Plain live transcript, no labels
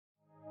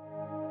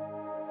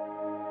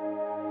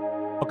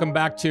Welcome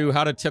back to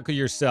How to Tickle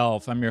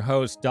Yourself. I'm your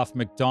host, Duff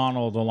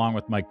McDonald, along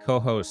with my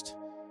co-host,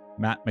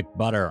 Matt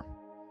McButter.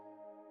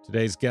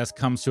 Today's guest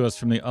comes to us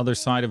from the other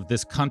side of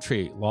this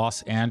country,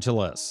 Los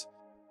Angeles.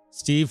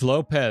 Steve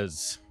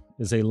Lopez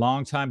is a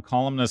longtime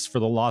columnist for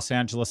the Los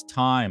Angeles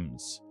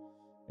Times,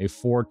 a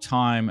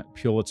 4-time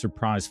Pulitzer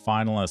Prize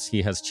finalist.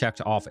 He has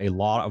checked off a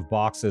lot of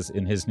boxes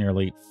in his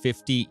nearly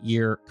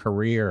 50-year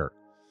career.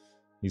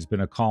 He's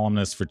been a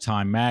columnist for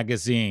Time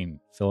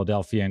Magazine,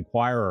 Philadelphia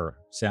Inquirer,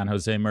 San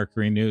Jose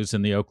Mercury News,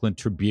 and the Oakland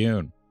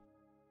Tribune.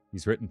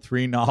 He's written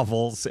 3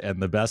 novels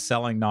and the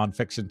best-selling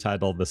nonfiction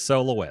title, The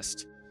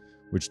Soloist,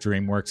 which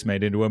DreamWorks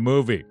made into a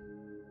movie.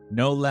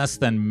 No less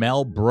than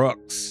Mel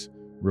Brooks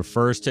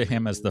refers to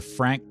him as the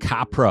Frank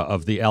Capra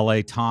of the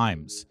LA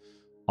Times,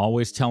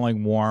 always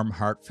telling warm,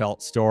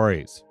 heartfelt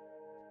stories.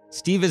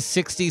 Steve is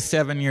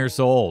 67 years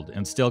old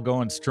and still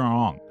going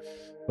strong,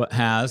 but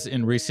has,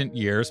 in recent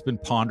years, been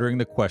pondering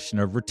the question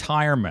of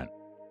retirement.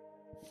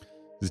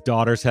 His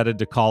daughter's headed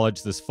to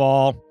college this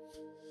fall,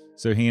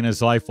 so he and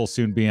his wife will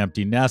soon be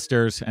empty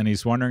nesters, and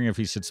he's wondering if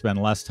he should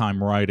spend less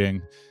time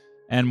writing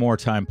and more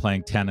time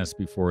playing tennis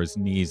before his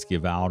knees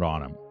give out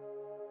on him.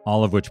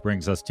 All of which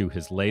brings us to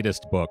his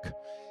latest book,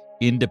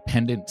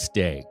 Independence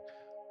Day: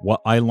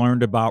 What I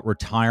Learned About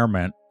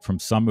Retirement from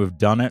Some Who've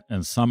Done It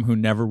and Some Who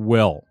Never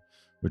Will,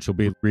 which will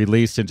be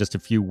released in just a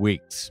few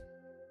weeks.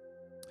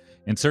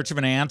 In search of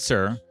an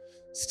answer,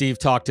 Steve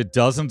talked to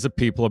dozens of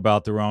people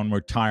about their own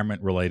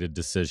retirement-related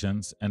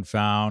decisions and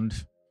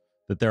found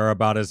that there are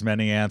about as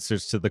many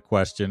answers to the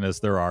question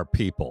as there are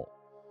people.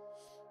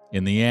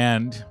 In the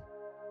end,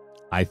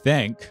 I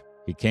think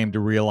he came to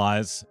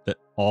realize that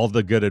all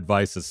the good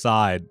advice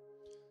aside,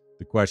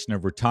 the question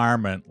of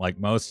retirement, like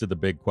most of the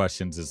big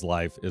questions in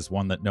life, is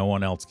one that no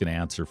one else can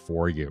answer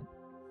for you.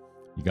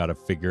 You got to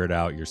figure it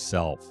out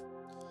yourself.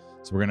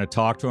 So we're going to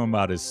talk to him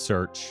about his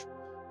search,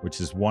 which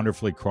is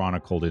wonderfully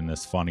chronicled in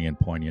this funny and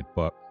poignant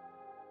book.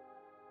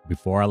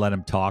 Before I let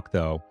him talk,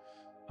 though,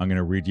 I'm going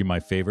to read you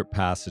my favorite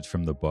passage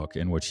from the book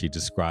in which he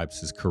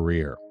describes his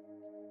career.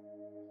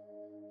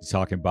 He's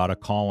talking about a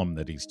column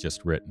that he's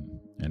just written,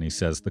 and he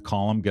says, "The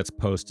column gets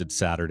posted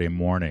Saturday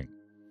morning,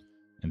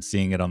 and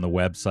seeing it on the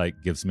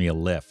website gives me a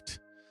lift,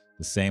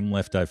 the same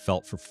lift I've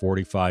felt for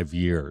 45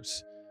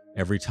 years,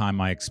 every time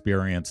I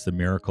experience the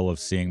miracle of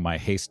seeing my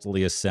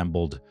hastily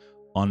assembled,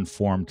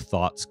 unformed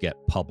thoughts get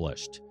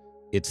published.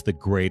 It's the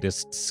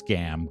greatest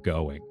scam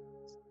going."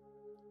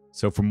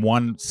 So from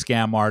one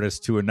scam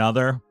artist to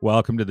another,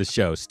 welcome to the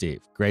show, Steve.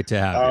 Great to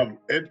have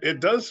you. It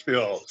does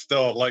feel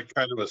still like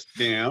kind of a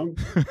scam,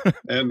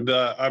 and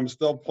I'm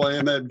still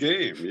playing that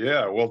game.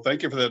 Yeah, well,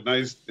 thank you for that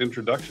nice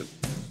introduction.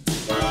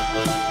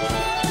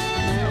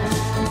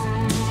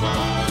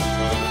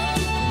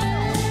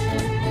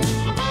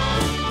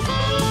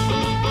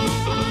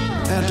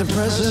 At the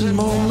present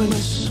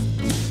moment,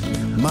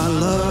 my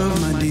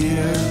love, my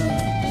dear,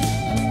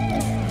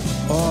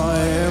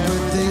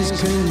 everything's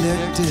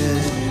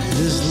connected.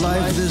 This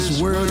life,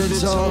 this world,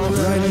 it's all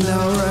right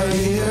now, right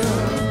here.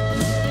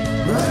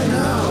 Right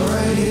now,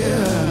 right here.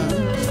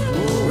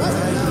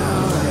 Right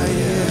now, right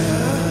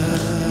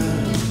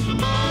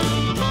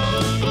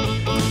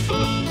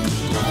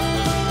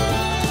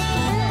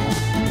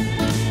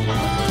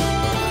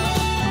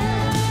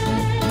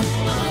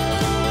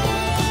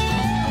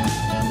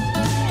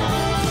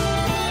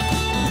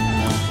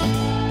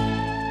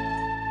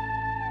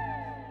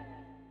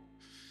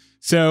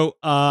So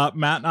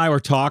Matt and I were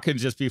talking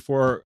just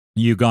before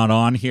you got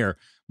on here.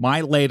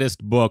 My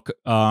latest book,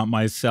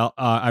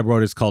 I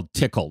wrote, is called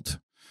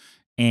Tickled.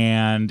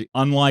 And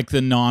unlike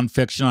the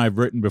nonfiction I've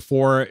written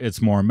before,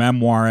 it's more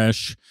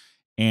memoirish.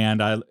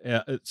 And I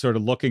sort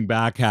of looking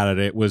back at it,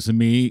 it was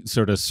me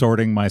sort of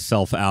sorting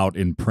myself out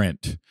in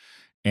print.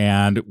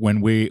 And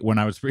when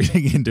I was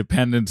reading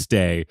Independence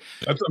Day,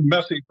 that's a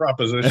messy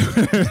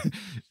proposition.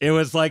 It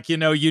was like,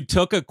 you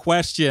took a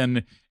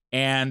question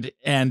and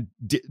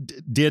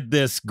did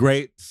this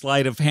great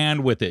sleight of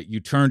hand with it. You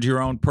turned your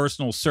own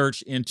personal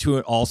search into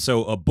it,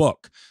 also a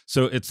book.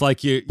 So it's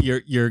like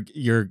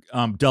you're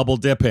double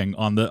dipping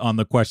on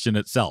the question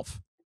itself.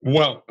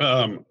 Well,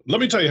 let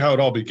me tell you how it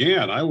all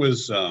began. I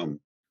was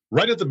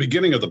right at the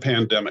beginning of the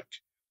pandemic.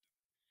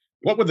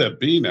 What would that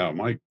be now?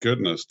 My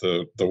goodness,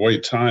 the way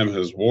time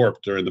has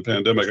warped during the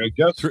pandemic. I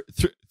guess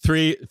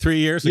three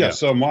years ago. Yeah.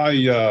 So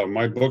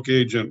my book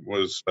agent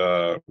was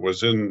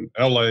in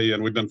LA,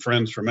 and we've been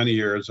friends for many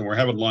years, and we're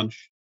having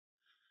lunch.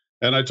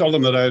 And I told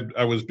him that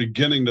I was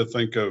beginning to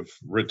think of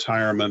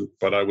retirement,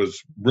 but I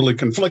was really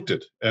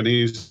conflicted. And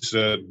he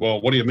said,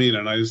 "Well, what do you mean?"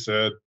 And I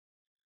said,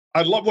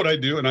 "I love what I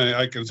do, and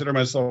I consider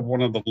myself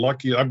one of the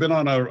lucky. I've been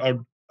on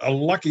a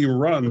lucky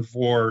run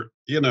for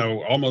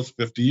almost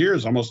 50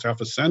 years, almost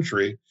half a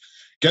century,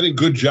 getting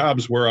good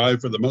jobs where I,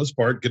 for the most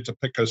part, get to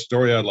pick a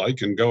story I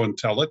like and go and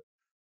tell it,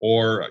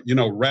 or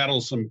rattle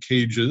some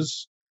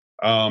cages.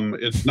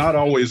 It's not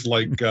always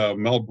like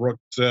Mel Brooks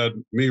said,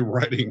 me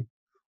writing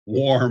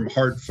warm,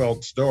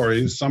 heartfelt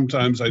stories.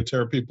 Sometimes I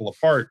tear people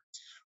apart.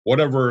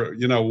 Whatever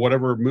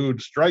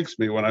mood strikes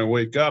me when I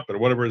wake up,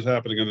 and whatever is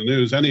happening in the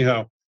news.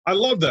 Anyhow, I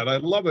love that. I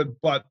love it.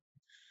 But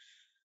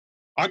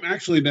I'm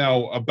actually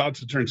now about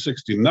to turn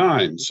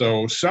 69.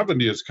 So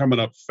 70 is coming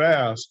up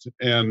fast.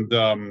 And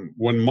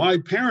when my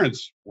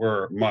parents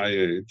were my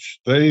age,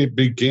 they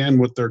began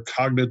with their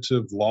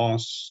cognitive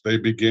loss. They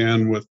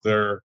began with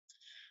their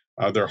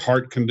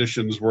heart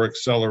conditions were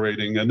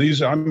accelerating. And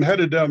I'm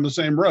headed down the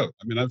same road.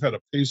 I mean, I've had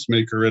a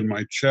pacemaker in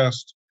my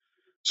chest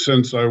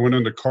since I went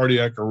into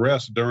cardiac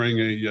arrest during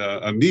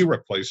a knee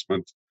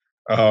replacement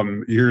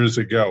years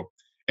ago.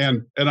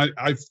 And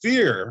I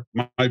fear,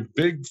 my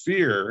big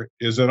fear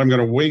is that I'm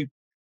going to wait.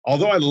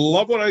 Although I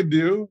love what I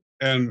do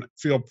and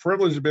feel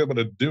privileged to be able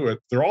to do it,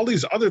 there are all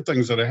these other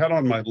things that I had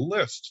on my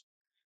list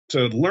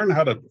to learn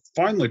how to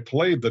finally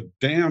play the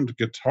damned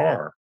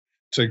guitar,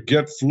 to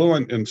get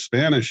fluent in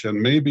Spanish,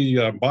 and maybe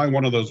buy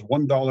one of those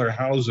 $1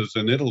 houses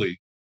in Italy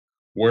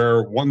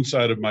where one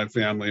side of my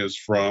family is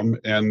from.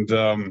 And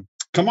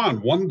come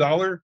on,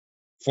 $1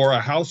 for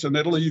a house in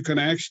Italy, you can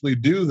actually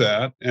do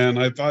that. And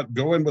I thought,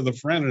 go in with a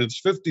friend and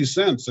it's 50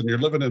 cents and you're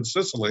living in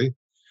Sicily.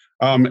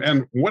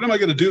 And when am I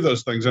going to do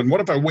those things? And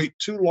what if I wait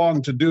too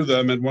long to do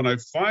them? And when I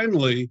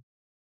finally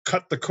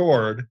cut the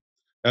cord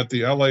at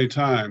the LA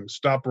Times,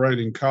 stop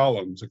writing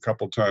columns a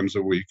couple times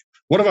a week,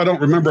 what if I don't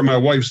remember my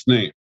wife's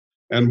name?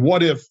 And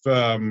what if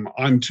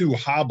I'm too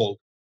hobbled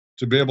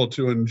to be able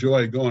to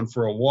enjoy going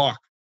for a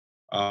walk,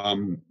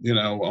 on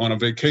a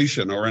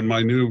vacation or in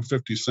my new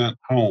 50-cent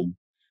home?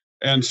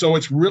 And so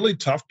it's really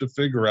tough to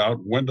figure out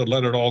when to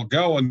let it all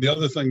go. And the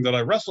other thing that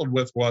I wrestled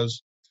with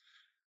was,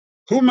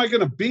 who am I going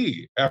to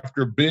be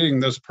after being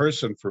this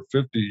person for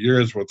 50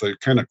 years with a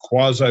kind of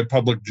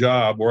quasi-public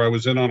job where I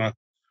was in on a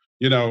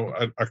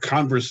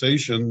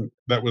conversation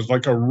that was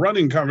like a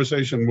running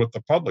conversation with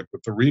the public,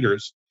 with the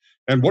readers.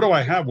 And what do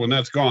I have when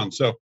that's gone?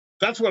 So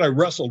that's what I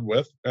wrestled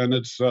with. And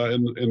it's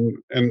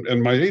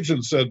and my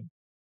agent said,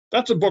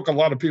 that's a book a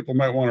lot of people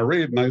might want to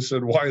read. And I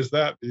said, why is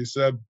that? He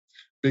said,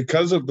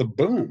 because of the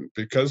boom,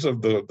 because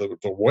of the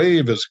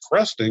wave is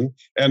cresting,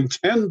 and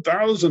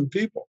 10,000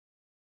 people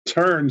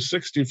turn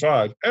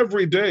 65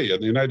 every day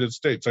in the United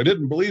States. I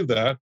didn't believe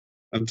that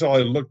until I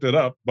looked it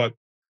up, but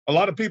a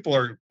lot of people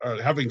are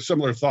having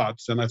similar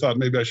thoughts, and I thought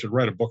maybe I should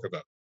write a book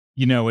about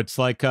it. It's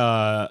like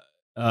a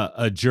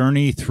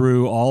journey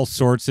through all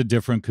sorts of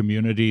different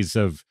communities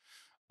of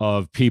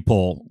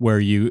people, where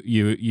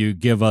you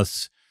give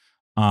us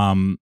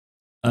a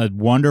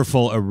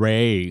wonderful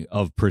array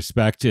of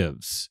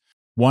perspectives.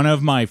 One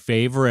of my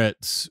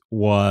favorites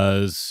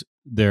was,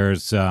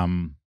 there's a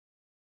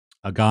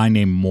guy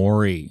named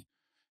Maury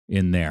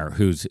in there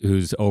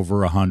who's over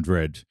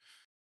 100,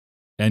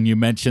 and you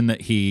mentioned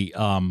that he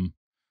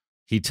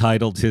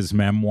titled his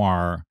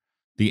memoir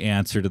 "The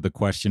Answer to the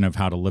Question of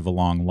How to Live a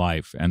Long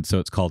Life," and so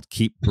it's called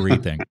 "Keep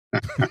Breathing."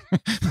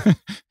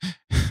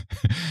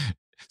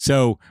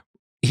 So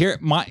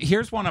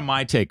here's one of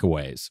my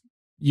takeaways.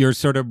 You're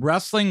sort of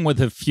wrestling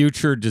with a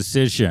future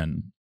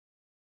decision,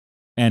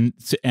 and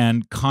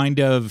kind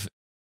of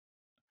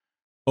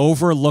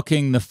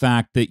overlooking the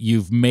fact that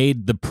you've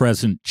made the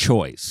present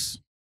choice,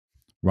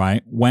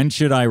 right? When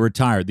should I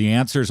retire? The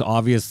answer is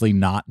obviously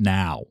not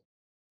now,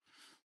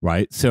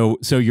 right? So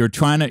you're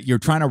trying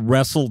to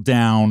wrestle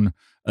down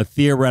a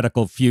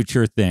theoretical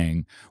future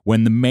thing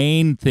when the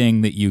main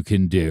thing that you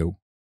can do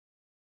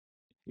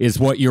is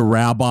what your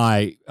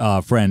rabbi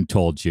friend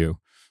told you.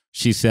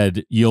 She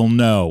said, you'll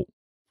know,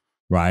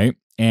 right?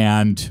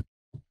 And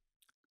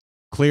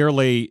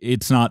clearly,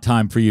 it's not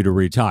time for you to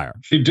retire.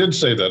 She did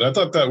say that. I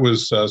thought that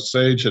was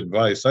sage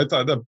advice. I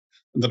thought that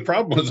the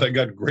problem was I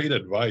got great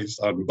advice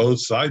on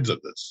both sides of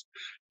this.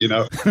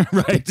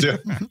 Right?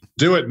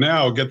 Do it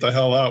now. Get the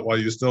hell out while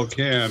you still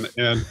can.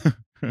 And,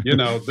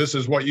 this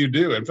is what you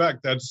do. In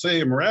fact, that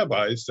same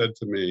rabbi said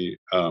to me,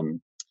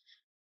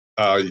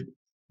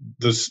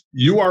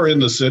 you are in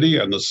the city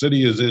and the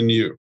city is in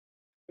you.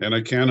 And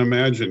I can't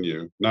imagine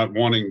you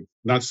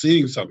not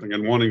seeing something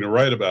and wanting to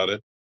write about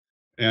it.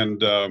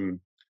 And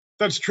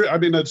that's true. I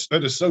mean,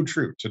 that is so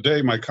true.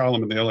 Today, my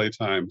column in the LA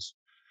Times,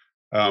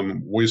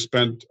 we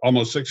spent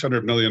almost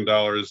 $600 million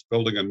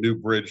building a new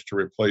bridge to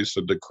replace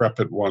a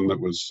decrepit one that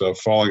was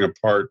falling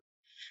apart.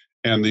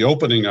 And the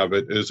opening of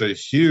it is a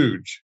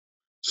huge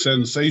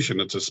sensation.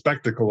 It's a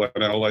spectacle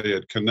in LA.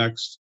 It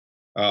connects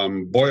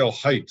Boyle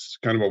Heights,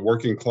 kind of a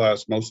working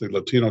class, mostly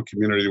Latino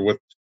community, with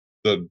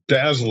the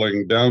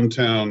dazzling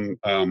downtown,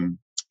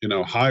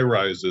 high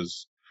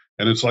rises.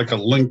 And it's like a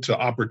link to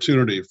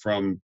opportunity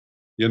from,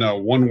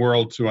 one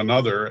world to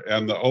another.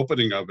 And the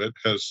opening of it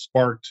has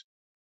sparked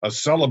a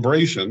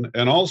celebration.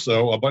 And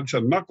also a bunch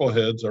of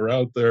knuckleheads are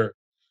out there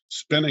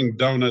spinning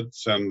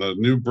donuts, and the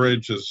new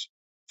bridge is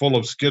full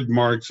of skid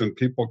marks and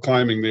people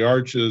climbing the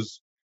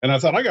arches. And I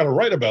thought, I got to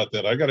write about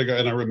that. I got to go.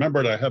 And I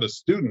remembered I had a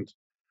student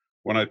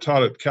when I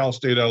taught at Cal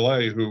State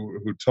LA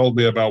who told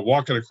me about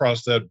walking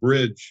across that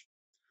bridge,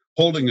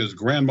 holding his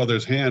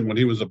grandmother's hand when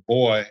he was a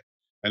boy,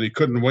 and he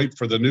couldn't wait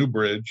for the new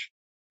bridge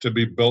to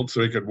be built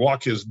so he could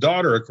walk his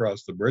daughter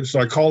across the bridge. So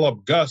I call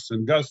up Gus,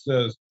 and Gus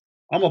says,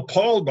 I'm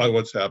appalled by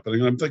what's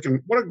happening. And I'm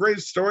thinking, what a great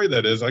story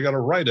that is. I got to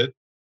write it.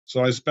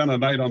 So I spent a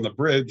night on the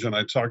bridge, and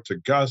I talked to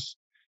Gus,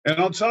 And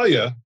I'll tell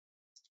you,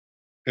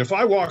 if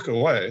I walk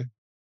away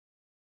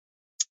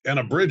and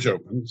a bridge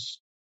opens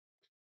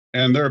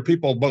and there are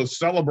people both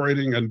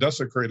celebrating and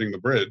desecrating the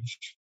bridge,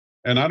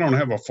 and I don't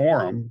have a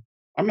forum,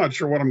 I'm not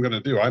sure what I'm going to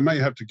do. I may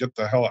have to get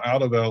the hell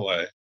out of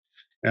LA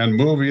and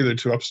move either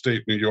to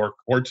upstate New York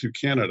or to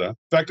Canada.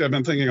 In fact, I've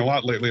been thinking a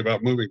lot lately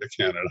about moving to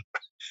Canada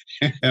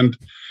and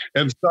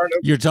start.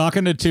 You're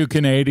talking to two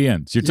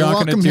Canadians. You're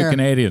talking to two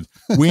Canadians.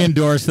 We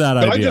endorse that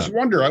idea. I just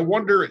wonder. I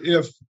wonder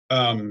if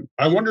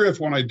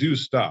when I do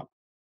stop,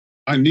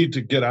 I need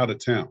to get out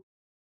of town,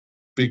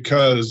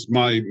 because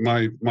my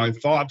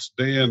thoughts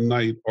day and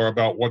night are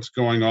about what's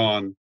going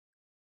on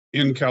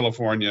in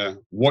California.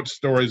 What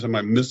stories am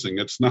I missing?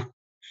 It's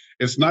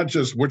not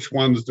just which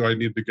ones do I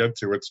need to get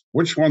to. It's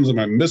which ones am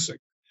I missing?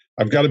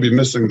 I've got to be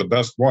missing the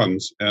best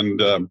ones.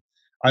 And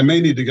I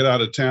may need to get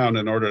out of town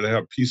in order to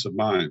have peace of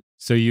mind.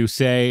 So you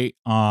say,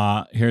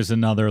 here's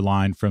another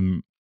line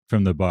from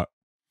the book.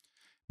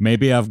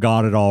 Maybe I've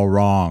got it all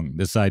wrong.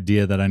 This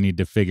idea that I need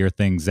to figure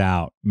things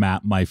out,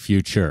 map my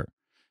future,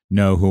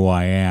 know who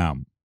I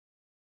am.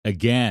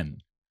 Again,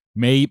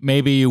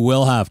 maybe you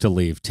will have to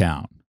leave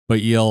town,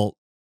 but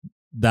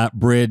that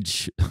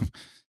bridge...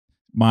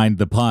 mind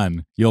the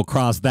pun, you'll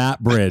cross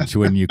that bridge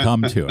when you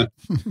come to it.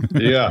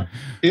 Yeah.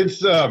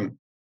 It's I'm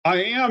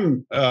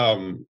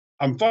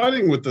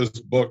fighting with this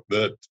book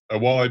that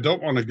while I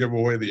don't want to give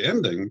away the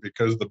ending,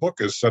 because the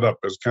book is set up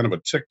as kind of a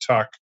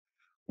TikTok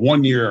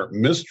 1-year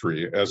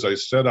mystery, as I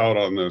set out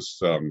on this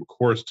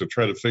course to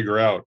try to figure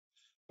out,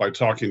 by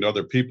talking to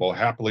other people,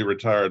 happily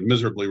retired,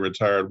 miserably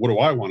retired, what do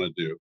I want to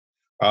do?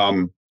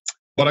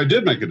 But I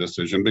did make a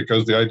decision,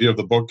 because the idea of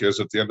the book is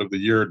at the end of the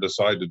year,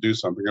 decide to do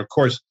something. Of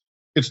course,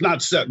 it's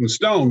not set in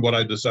stone what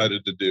I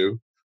decided to do.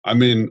 I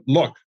mean,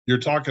 look, you're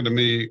talking to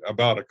me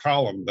about a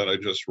column that I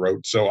just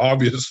wrote. So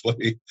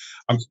obviously,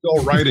 I'm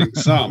still writing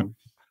some.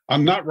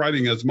 I'm not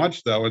writing as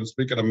much, though. And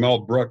speaking of Mel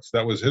Brooks,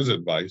 that was his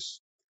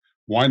advice.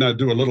 Why not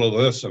do a little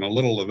of this and a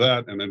little of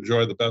that and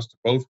enjoy the best of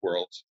both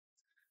worlds?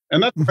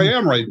 And that's where I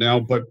am right now.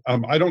 But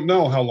I don't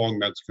know how long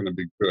that's going to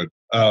be good.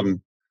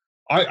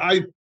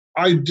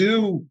 I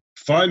do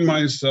find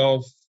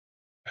myself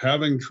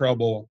having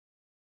trouble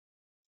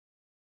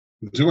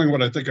doing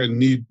what I think I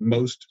need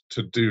most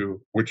to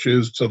do, which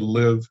is to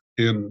live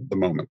in the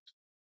moment.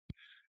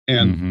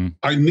 And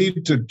I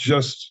need to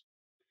just,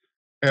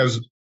 as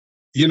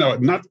you know,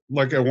 not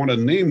like I want to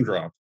name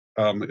drop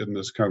in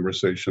this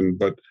conversation,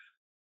 but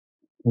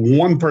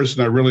one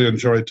person I really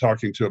enjoyed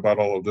talking to about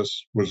all of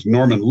this was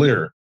Norman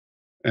Lear.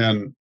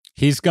 And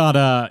he's got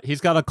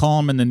a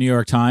column in the New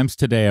York Times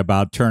today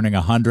about turning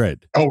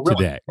 100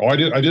 today. Oh, I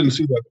didn't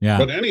see that. Yeah.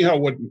 But anyhow,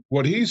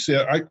 what he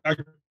said,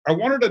 I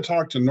wanted to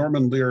talk to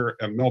Norman Lear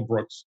and Mel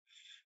Brooks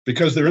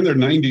because they're in their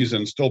 90s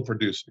and still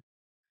producing.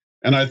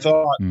 And I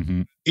thought,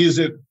 is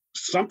it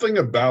something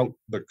about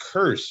the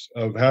curse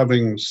of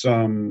having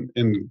some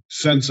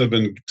sense of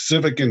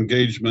civic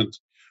engagement,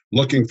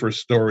 looking for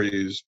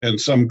stories, and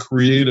some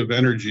creative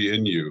energy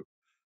in you?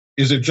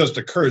 Is it just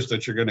a curse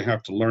that you're going to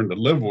have to learn to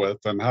live with?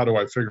 And how do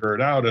I figure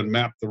it out and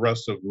map the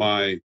rest of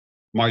my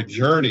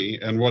journey?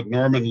 And what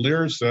Norman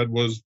Lear said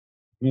was,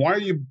 why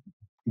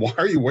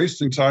are you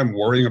wasting time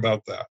worrying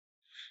about that?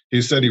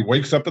 He said he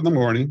wakes up in the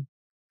morning.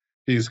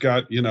 He's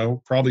got,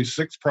 probably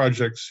 6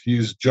 projects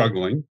he's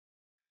juggling.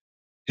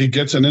 He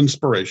gets an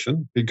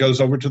inspiration. He goes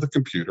over to the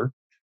computer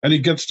and he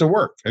gets to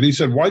work. And he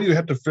said, why do you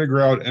have to figure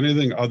out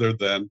anything other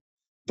than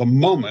the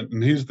moment?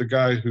 And he's the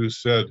guy who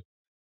said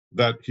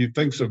that he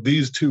thinks of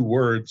these 2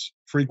 words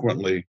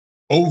frequently,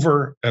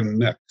 over and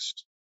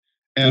next.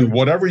 And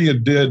whatever you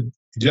did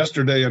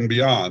yesterday and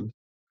beyond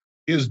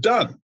is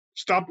done.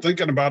 Stop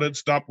thinking about it,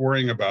 stop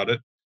worrying about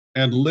it,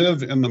 and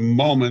live in the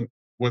moment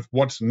with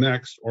what's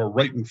next or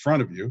right in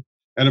front of you.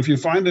 And if you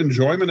find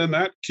enjoyment in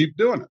that, keep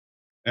doing it.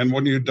 And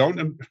when you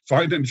don't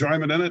find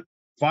enjoyment in it,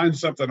 find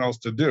something else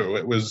to do.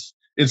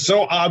 It's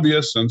so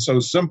obvious and so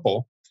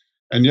simple.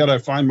 And yet I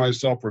find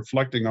myself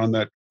reflecting on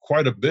that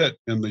quite a bit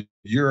in the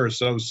year or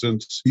so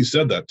since he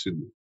said that to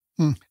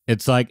me.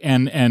 It's like,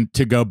 and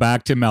to go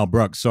back to Mel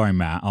Brooks, sorry,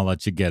 Matt, I'll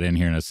let you get in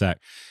here in a sec.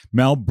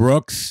 Mel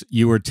Brooks,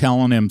 you were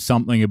telling him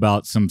something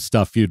about some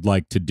stuff you'd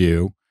like to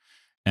do.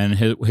 And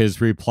his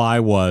reply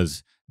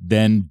was,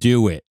 then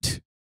do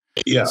it.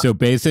 Yeah. So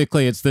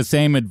basically it's the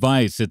same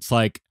advice. It's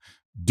like,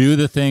 do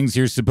the things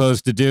you're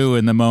supposed to do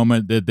in the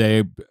moment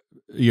that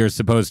you're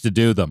supposed to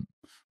do them,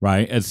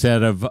 right?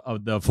 Instead of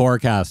the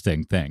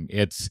forecasting thing.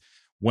 It's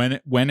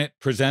when it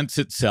presents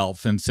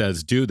itself and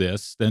says, do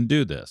this, then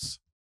do this.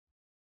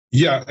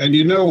 Yeah. And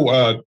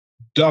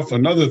Duff,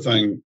 another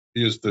thing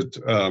is that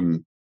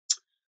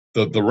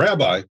the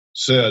rabbi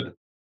said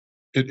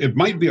it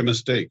might be a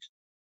mistake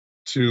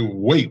to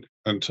wait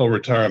until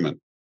retirement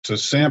to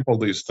sample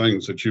these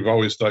things that you've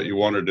always thought you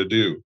wanted to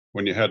do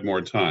when you had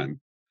more time.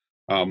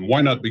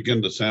 Why not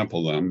begin to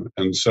sample them?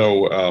 And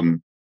so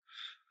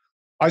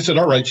I said,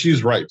 all right,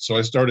 she's right. So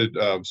I started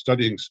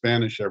studying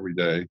Spanish every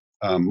day.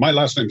 my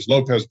last name's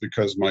Lopez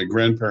because my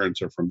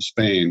grandparents are from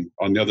Spain.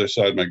 On the other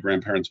side, my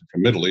grandparents are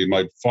from Italy.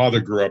 My father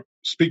grew up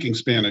speaking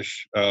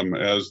Spanish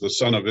as the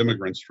son of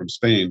immigrants from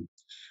Spain.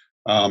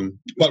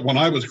 But when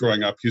I was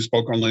growing up, he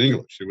spoke only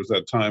English. It was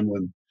that time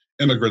when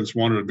immigrants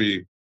wanted to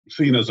be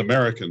seen as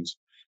Americans.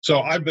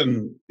 So I've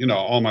been,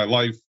 all my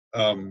life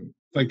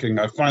thinking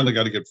I finally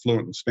got to get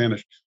fluent in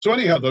Spanish. So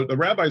anyhow, the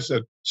rabbi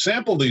said,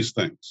 sample these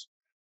things.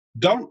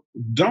 Don't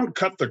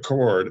cut the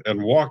cord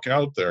and walk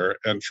out there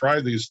and try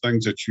these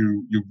things that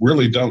you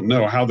really don't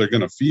know how they're going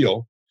to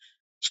feel.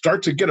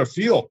 Start to get a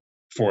feel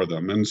for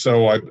them. And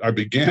so I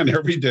began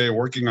every day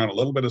working on a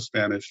little bit of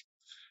Spanish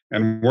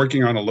and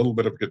working on a little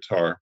bit of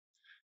guitar.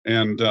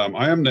 And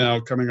I am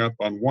now coming up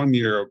on 1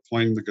 year of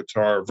playing the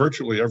guitar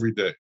virtually every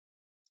day.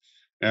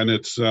 And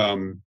it's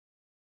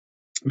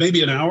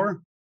maybe an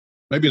hour,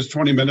 maybe it's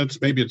 20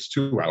 minutes, maybe it's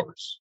 2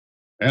 hours.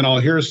 And I'll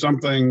hear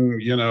something,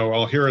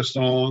 I'll hear a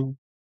song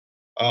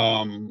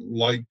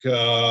like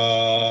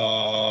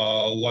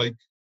I'll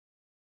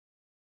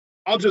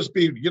just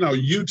be,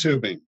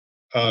 YouTubing,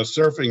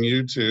 surfing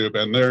YouTube.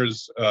 And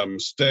there's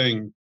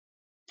Sting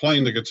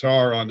playing the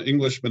guitar on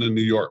Englishman in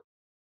New York.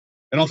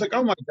 And I'll think,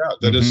 oh my God,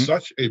 that is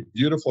such a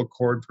beautiful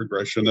chord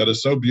progression. That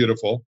is so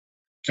beautiful.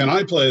 Can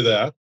I play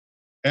that?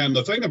 And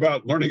the thing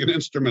about learning an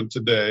instrument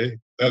today,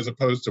 as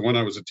opposed to when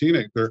I was a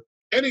teenager,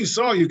 any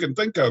song you can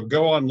think of,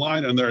 go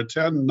online and there are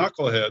 10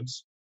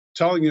 knuckleheads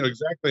telling you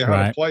exactly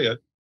how to play it.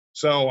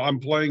 So I'm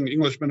playing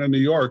Englishman in New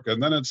York.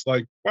 And then it's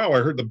like, wow,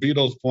 I heard the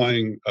Beatles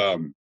playing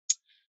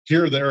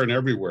Here, There, and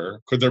Everywhere.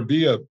 Could there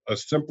be a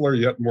simpler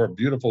yet more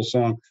beautiful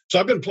song? So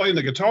I've been playing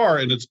the guitar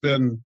and it's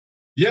been,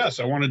 yes,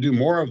 I want to do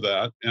more of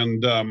that.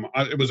 And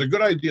it was a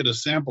good idea to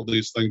sample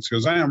these things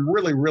because I am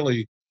really,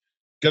 really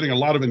getting a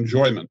lot of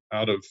enjoyment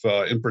out of,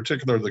 in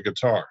particular, the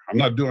guitar. I'm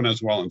not doing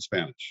as well in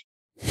Spanish.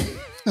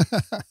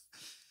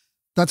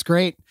 That's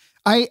great.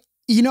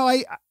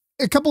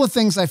 A couple of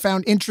things I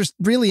found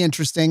really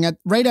interesting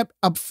right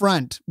up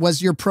front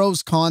was your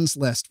pros cons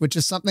list, which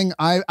is something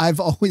I've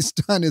always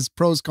done is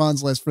pros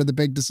cons list for the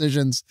big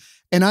decisions.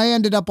 And I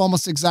ended up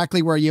almost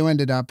exactly where you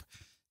ended up,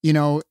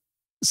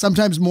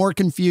 sometimes more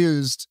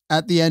confused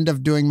at the end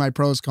of doing my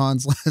pros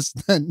cons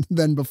list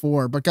than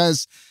before,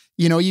 because,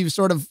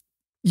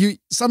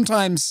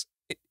 sometimes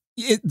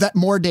that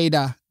more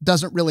data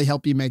doesn't really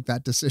help you make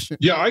that decision.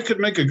 Yeah, I could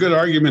make a good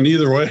argument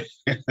either way.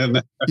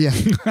 And yeah.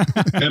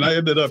 And I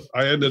ended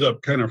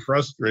up kind of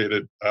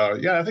frustrated.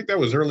 I think that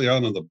was early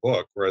on in the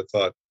book where I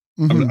thought,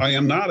 I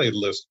am not a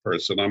list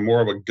person. I'm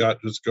more of a gut,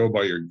 just go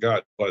by your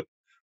gut. But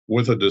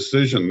with a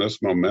decision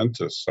this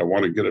momentous, I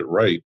want to get it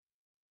right.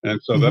 And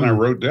so then I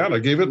wrote down, I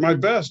gave it my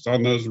best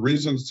on those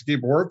reasons to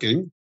keep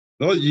working.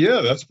 Well,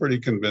 yeah, that's pretty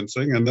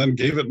convincing. And then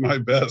gave it my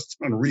best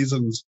on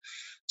reasons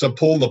to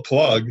pull the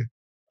plug.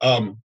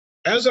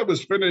 As I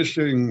was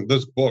finishing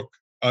this book,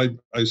 I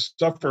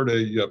suffered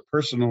a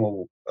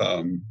personal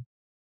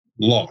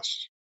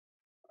loss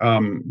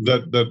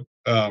that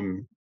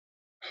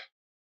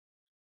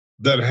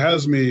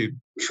has me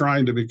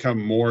trying to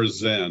become more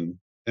Zen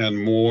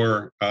and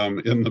more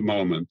in the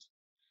moment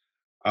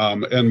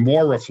and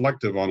more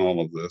reflective on all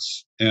of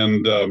this.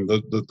 And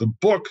the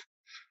book,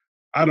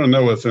 I don't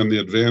know if in the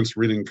advanced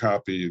reading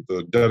copy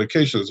the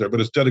dedication is there, but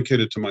it's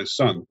dedicated to my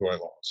son who I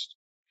lost.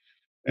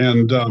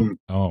 And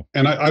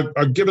and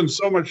I've given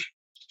so much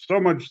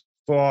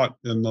thought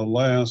in the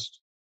last.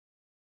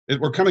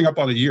 We're coming up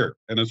on a year,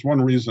 and it's one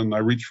reason I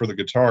reach for the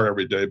guitar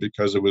every day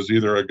because it was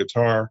either a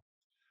guitar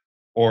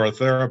or a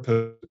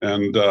therapist.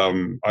 And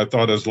I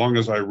thought as long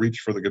as I reach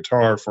for the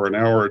guitar for an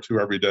hour or two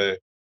every day,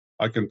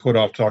 I can put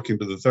off talking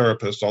to the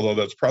therapist. Although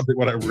that's probably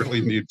what I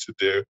really need to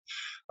do.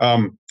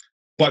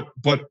 But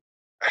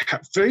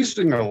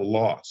facing a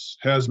loss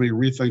has me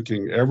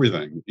rethinking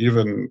everything,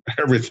 even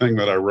everything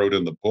that I wrote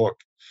in the book,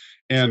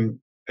 and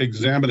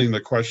examining the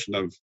question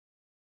of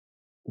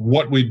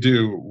what we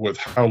do with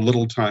how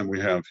little time we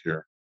have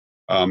here,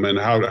 and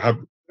how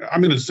I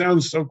mean, it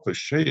sounds so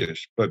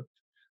cliche-ish, but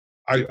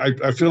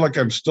I feel like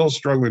I'm still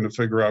struggling to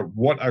figure out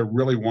what I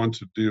really want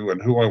to do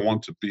and who I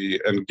want to be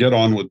and get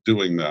on with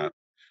doing that.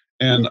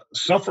 And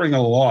suffering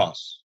a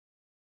loss,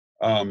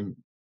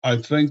 I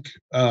think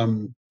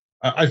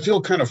I feel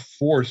kind of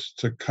forced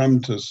to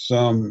come to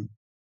some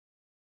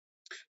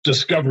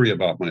discovery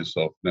about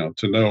myself now,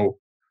 to know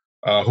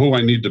who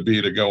I need to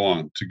be to go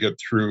on, to get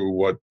through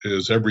what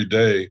is every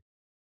day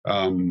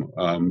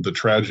the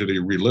tragedy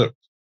relived.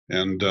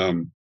 And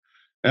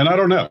I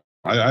don't know.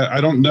 I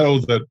don't know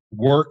that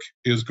work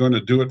is going to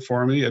do it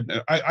for me.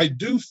 And I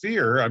do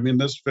fear, I mean,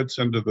 this fits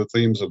into the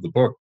themes of the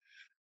book.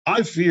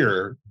 I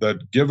fear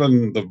that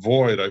given the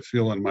void I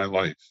feel in my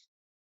life,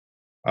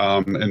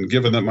 and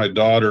given that my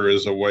daughter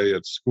is away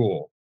at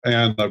school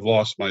and I've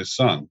lost my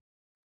son,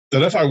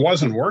 that if I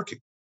wasn't working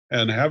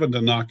and having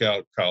to knock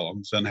out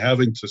columns and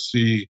having to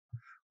see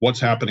what's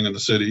happening in the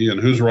city and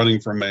who's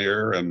running for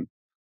mayor and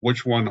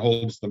which one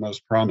holds the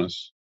most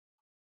promise,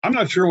 I'm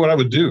not sure what I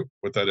would do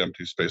with that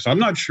empty space. I'm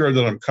not sure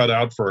that I'm cut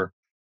out for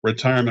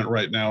retirement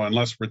right now,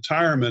 unless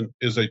retirement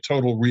is a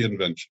total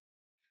reinvention.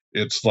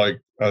 It's like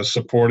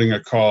supporting a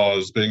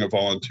cause, being a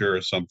volunteer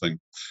or something.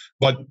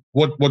 But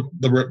what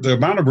the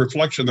amount of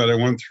reflection that I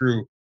went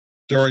through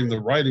during the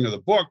writing of the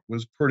book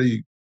was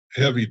pretty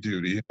heavy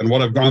duty. And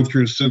what I've gone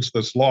through since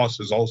this loss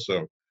is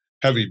also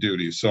heavy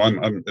duty. So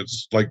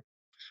it's like,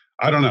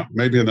 I don't know,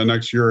 maybe in the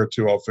next year or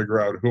two, I'll figure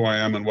out who I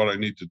am and what I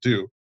need to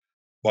do.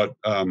 But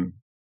I'm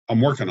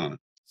working on it.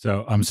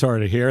 So I'm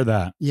sorry to hear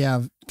that.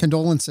 Yeah.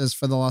 Condolences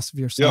for the loss of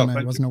your son.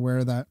 I wasn't aware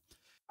of that.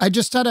 I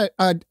just had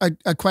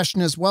a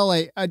question as well.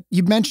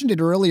 You mentioned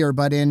it earlier,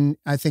 but in,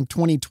 I think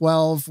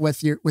 2012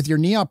 with your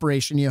knee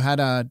operation, you had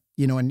a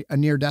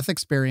near-death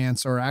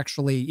experience, or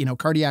actually,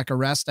 cardiac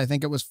arrest. I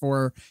think it was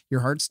for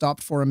your heart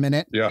stopped for a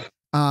minute. Yeah.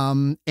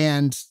 And,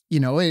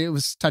 it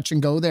was touch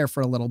and go there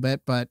for a little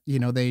bit, but,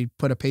 they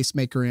put a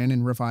pacemaker in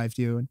and revived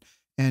you,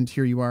 and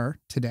here you are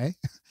today.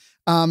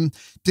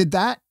 Did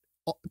that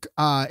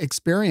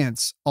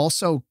experience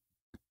also,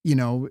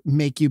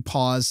 make you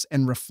pause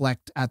and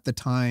reflect at the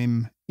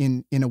time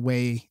in a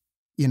way,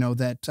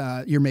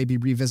 that you're maybe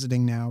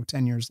revisiting now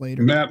 10 years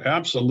later? Matt,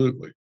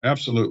 absolutely.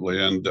 Absolutely.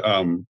 And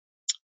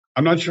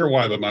I'm not sure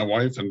why, but my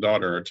wife and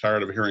daughter are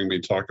tired of hearing me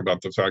talk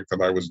about the fact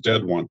that I was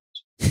dead once.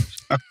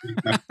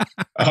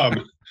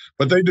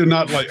 But they do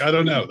not like, I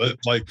don't know,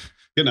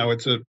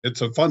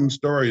 it's a fun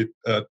story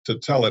to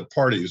tell at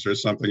parties or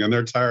something, and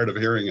they're tired of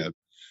hearing it.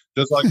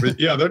 Just like,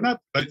 yeah, they're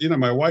not,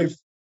 my wife,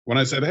 when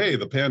I said, hey,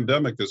 the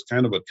pandemic is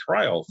kind of a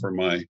trial for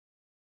my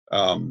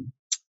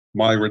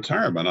my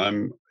retirement,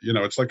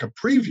 it's like a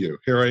preview.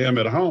 Here I am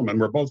at home, and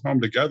we're both home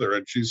together.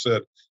 And she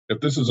said, if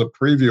this is a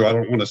preview, I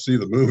don't want to see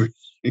the movie.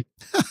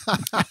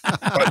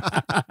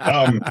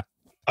 But,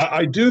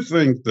 I do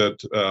think that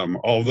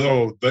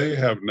although they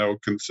have no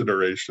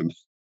consideration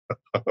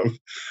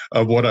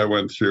of what I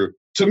went through,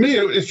 to me,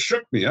 it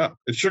shook me up.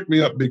 It shook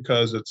me up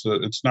because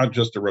it's not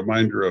just a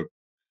reminder of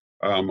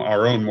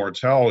our own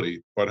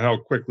mortality, but how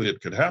quickly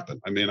it could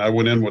happen. I mean, I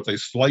went in with a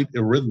slight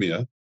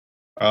arrhythmia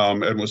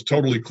and was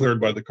totally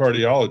cleared by the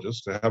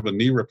cardiologist to have a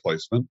knee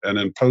replacement. And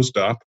in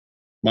post-op,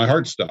 my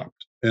heart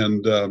stopped.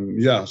 And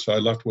so I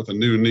left with a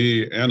new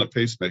knee and a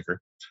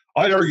pacemaker.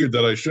 I argued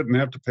that I shouldn't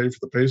have to pay for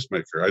the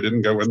pacemaker. I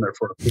didn't go in there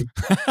for it.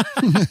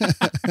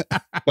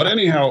 But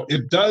anyhow,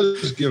 it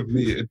does give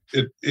me,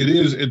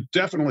 it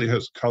definitely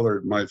has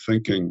colored my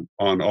thinking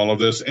on all of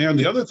this. And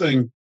the other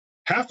thing,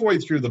 halfway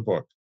through the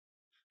book,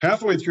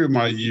 halfway through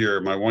my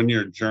 1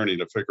 year journey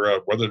to figure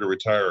out whether to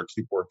retire or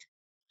keep working,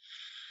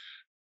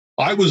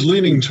 I was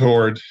leaning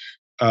toward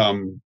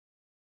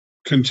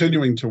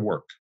continuing to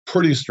work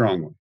pretty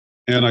strongly.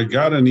 And I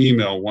got an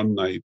email one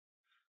night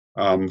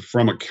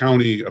from a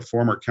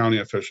former county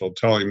official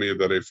telling me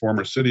that a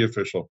former city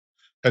official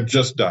had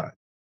just died.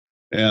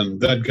 And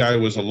that guy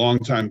was a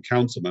longtime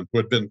councilman who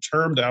had been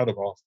termed out of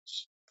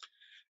office.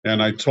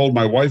 And I told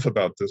my wife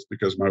about this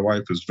because my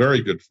wife is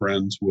very good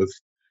friends with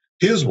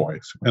his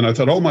wife. And I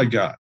thought, oh my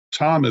God,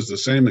 Tom is the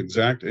same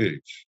exact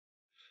age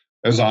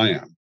as I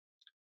am.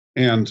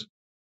 And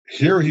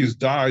here he's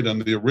died,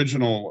 and the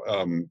original,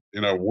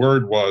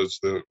 word was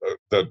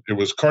that it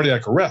was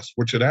cardiac arrest,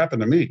 which had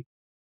happened to me.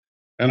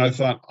 And I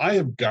thought, I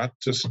have got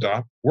to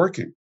stop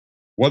working,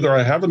 whether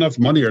I have enough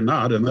money or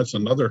not. And that's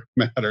another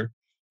matter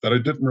that I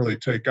didn't really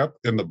take up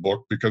in the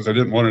book because I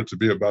didn't want it to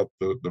be about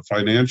the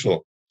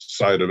financial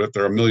side of it.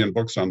 There are a million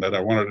books on that. I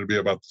wanted it to be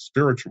about the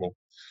spiritual.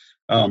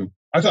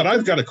 I thought,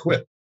 I've got to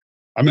quit.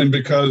 I mean,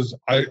 because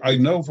I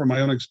know from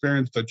my own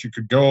experience that you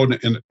could go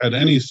in at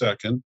any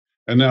second.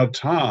 And now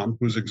Tom,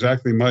 who's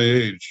exactly my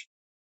age,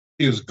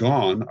 is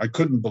gone. I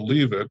couldn't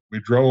believe it. We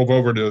drove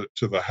over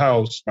to the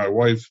house. My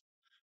wife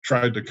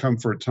tried to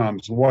comfort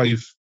Tom's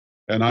wife,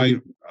 and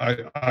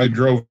I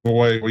drove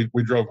away.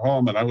 We drove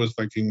home, and I was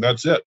thinking,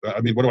 that's it. I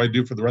mean, what do I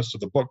do for the rest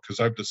of the book? Because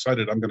I've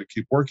decided I'm going to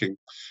keep working. And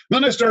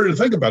then I started to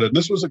think about it. And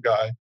this was a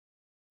guy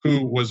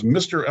who was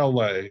Mr.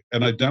 LA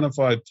and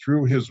identified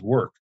through his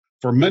work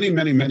for many,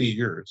 many, many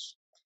years.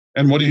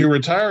 And when he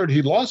retired,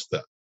 he lost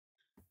that.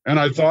 And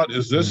I thought,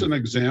 is this an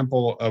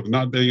example of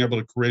not being able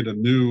to create a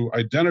new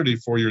identity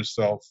for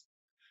yourself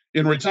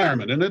in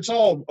retirement? And it's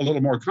all a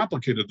little more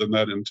complicated than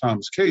that in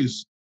Tom's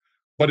case,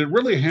 but it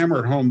really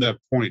hammered home that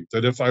point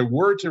that if I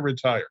were to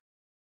retire,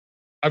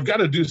 I've got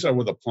to do so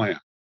with a plan.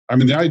 I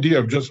mean, the idea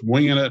of just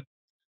winging it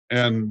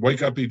and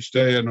wake up each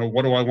day and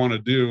what do I want to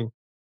do?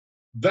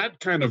 That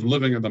kind of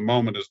living in the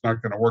moment is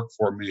not going to work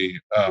for me.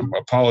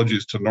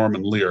 Apologies to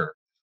Norman Lear.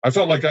 I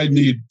felt like I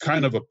need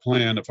kind of a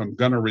plan if I'm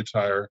going to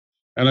retire.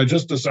 And I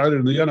just decided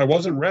in the end, I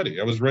wasn't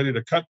ready. I was ready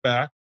to cut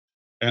back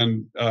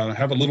and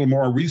have a little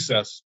more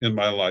recess in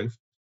my life,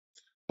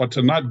 but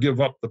to not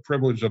give up the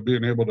privilege of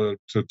being able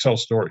to tell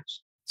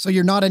stories. So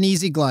you're not an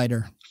easy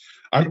glider.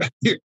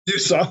 You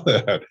saw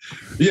that.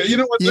 Yeah, you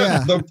know what?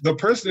 Yeah. The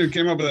person who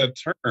came up with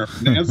that term,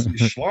 Nancy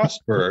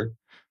Schlossberg,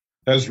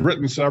 has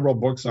written several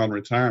books on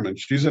retirement.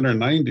 She's in her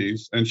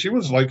 90s, and she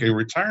was like a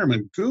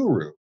retirement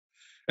guru.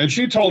 And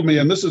she told me,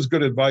 and this is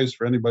good advice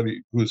for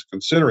anybody who's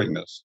considering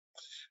this,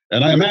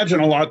 and I imagine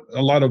a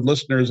lot of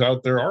listeners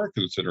out there are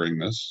considering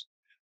this.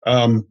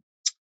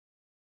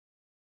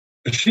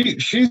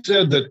 She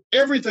said that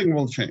everything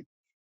will change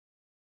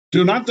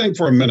Do not think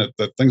for a minute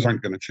that things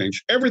aren't going to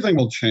change. Everything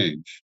will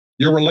change.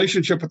 Your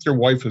relationship with your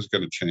wife is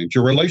going to change.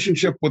 Your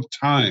relationship with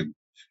time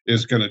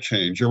is going to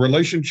change. Your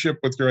relationship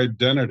with your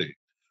identity,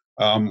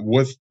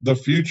 with the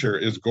future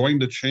is going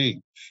to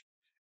change.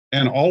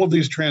 And all of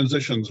these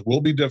transitions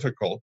will be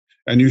difficult.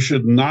 And you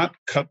should not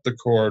cut the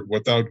cord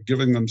without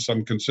giving them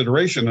some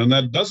consideration. And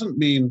that doesn't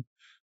mean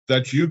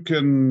that you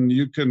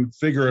can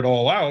figure it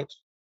all out.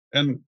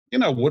 And,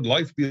 would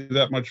life be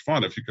that much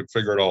fun if you could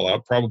figure it all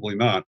out? Probably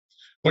not.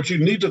 But you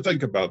need to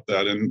think about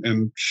that.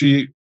 And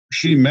she,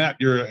 Matt,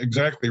 you're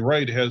exactly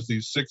right, has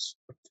these 6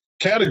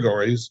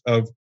 categories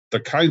of the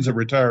kinds of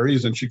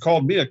retirees. And she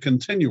called me a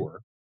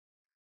continuer.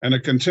 And a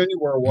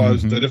continuer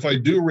was that if I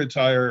do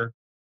retire,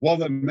 well,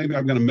 then maybe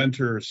I'm going to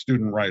mentor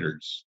student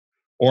writers.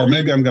 Or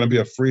maybe I'm going to be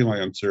a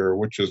freelancer,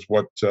 which is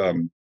what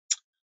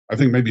I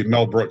think maybe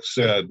Mel Brooks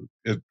said.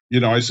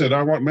 I said,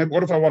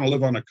 what if I want to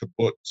live on a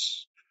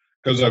kibbutz?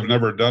 Because I've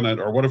never done it.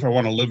 Or what if I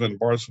want to live in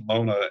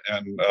Barcelona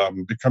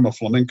and become a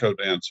flamenco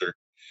dancer?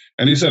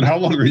 And he said, how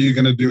long are you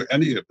going to do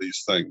any of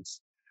these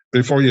things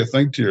before you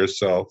think to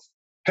yourself,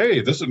 hey,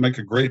 this would make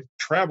a great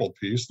travel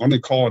piece. Let me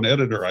call an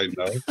editor I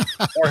know.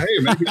 Or, hey,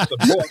 maybe it's a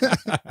book.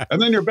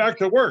 And then you're back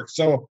to work.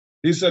 So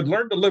he said,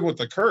 learn to live with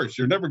the curse.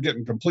 You're never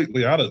getting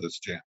completely out of this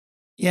jam.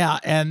 Yeah.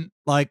 And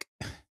like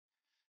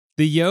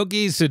the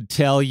yogis would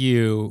tell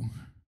you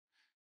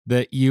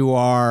that you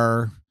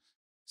are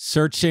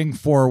searching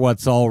for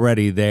what's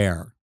already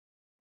there,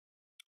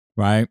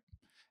 right?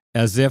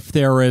 As if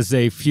there is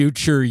a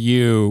future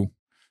you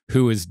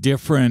who is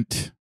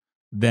different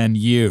than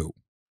you.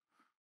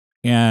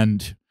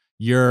 And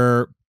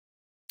I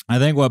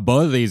think what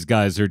both of these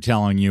guys are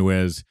telling you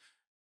is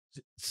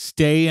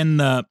stay in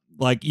there's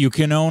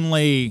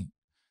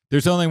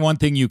only one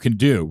thing you can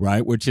do,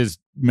 right? Which is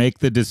make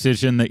the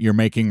decision that you're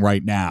making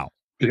right now.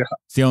 Yeah.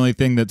 It's the only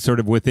thing that's sort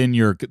of within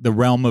the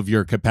realm of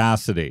your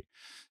capacity.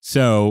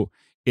 So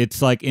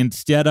it's like,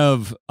 instead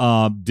of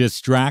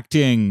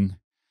distracting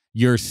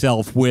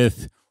yourself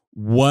with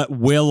what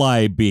will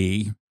I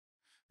be,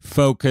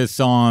 focus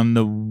on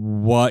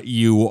what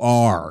you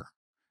are.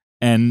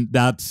 And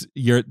that's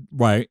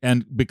right.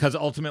 And because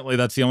ultimately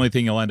that's the only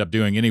thing you'll end up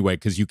doing anyway,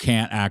 because you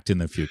can't act in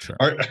the future.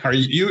 Are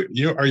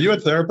you a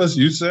therapist?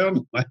 You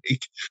sound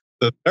like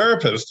the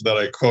therapist that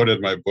I quoted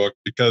in my book,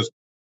 because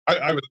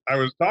I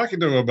was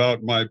talking to him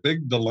about my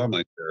big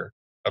dilemma here,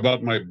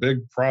 about my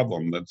big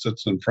problem that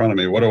sits in front of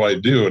me. What do I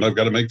do? And I've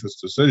got to make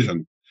this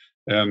decision.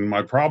 And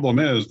my problem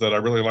is that I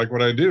really like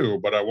what I do,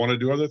 but I want to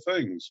do other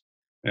things.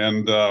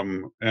 And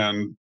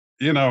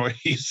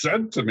he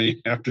said to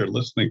me after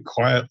listening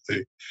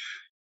quietly,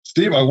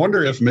 Steve, I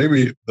wonder if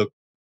maybe the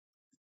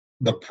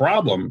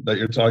problem that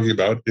you're talking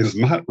about is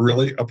not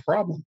really a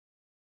problem.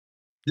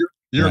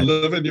 You're right.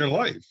 Living your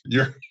life.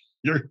 You're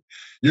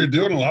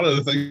doing a lot of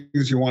the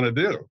things you want to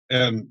do,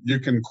 and you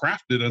can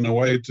craft it in a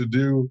way to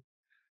do,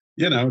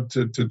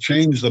 to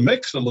change the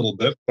mix a little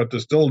bit, but to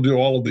still do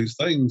all of these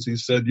things. He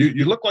said,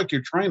 you look like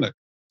you're trying to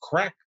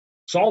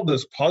solve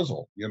this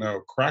puzzle,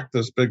 crack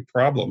this big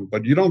problem,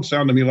 but you don't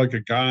sound to me like a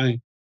guy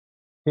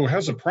who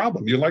has a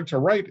problem. You like to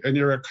write, and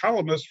you're a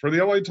columnist for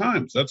the LA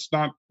Times. That's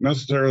not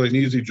necessarily an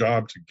easy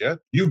job to get.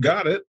 You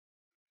got it.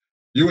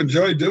 You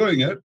enjoy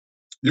doing it.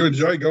 You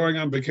enjoy going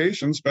on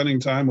vacation, spending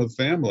time with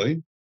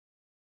family.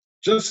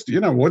 Just,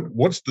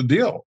 what's the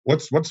deal?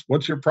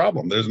 What's your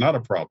problem? There's not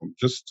a problem.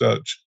 Just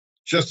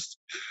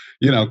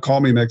call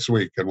me next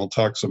week and we'll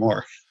talk some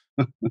more.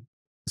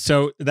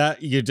 So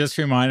that you just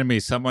reminded me,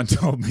 someone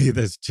told me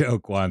this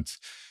joke once.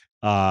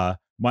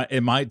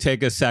 It might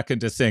take a second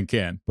to sink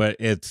in, but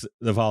it's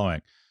the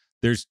following.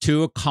 There's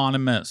 2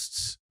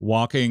 economists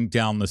walking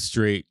down the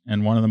street,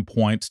 and one of them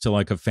points to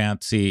like a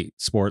fancy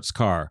sports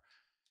car.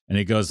 And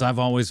he goes, I've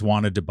always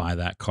wanted to buy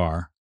that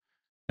car.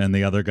 And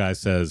the other guy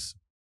says,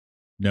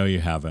 no,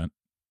 you haven't.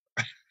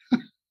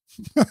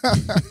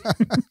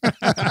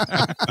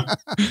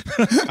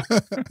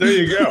 There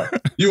you go.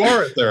 You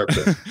are a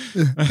therapist.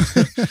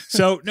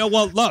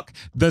 Look,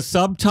 the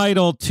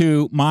subtitle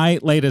to my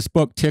latest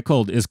book,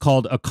 Tickled, is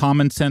called A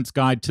Common Sense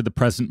Guide to the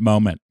Present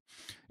Moment.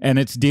 And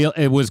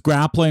it was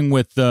grappling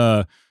with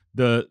the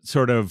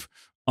sort of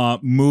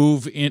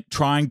move in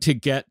trying to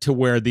get to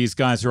where these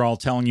guys are all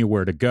telling you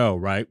where to go,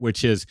 right?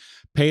 Which is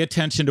pay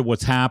attention to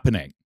what's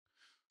happening,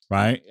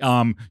 right?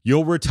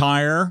 You'll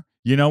retire.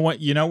 You know what?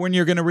 You know when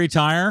you're going to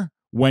retire?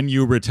 When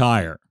you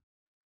retire,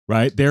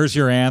 right? There's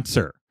your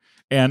answer.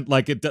 And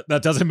like that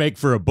doesn't make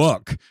for a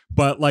book,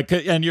 but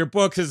and your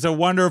book is a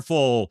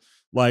wonderful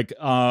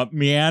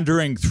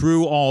meandering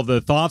through all the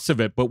thoughts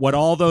of it. But what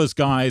all those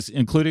guys,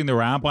 including the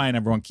rabbi and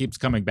everyone, keeps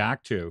coming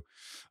back to,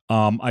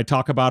 I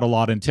talk about a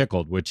lot in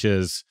Tickled, which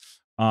is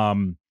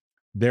there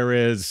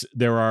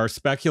are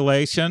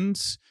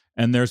speculations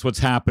and there's what's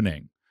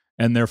happening,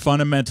 and they're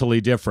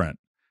fundamentally different.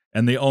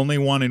 And the only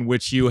one in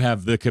which you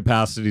have the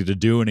capacity to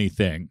do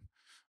anything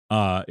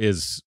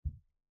is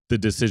the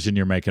decision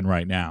you're making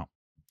right now.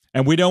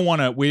 And we don't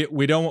want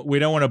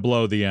to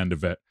blow the end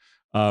of it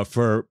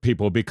for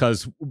people,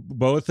 because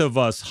both of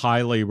us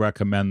highly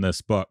recommend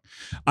this book.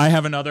 I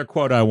have another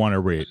quote I want to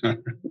read.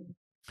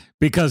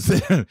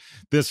 because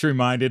this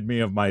reminded me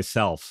of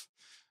myself.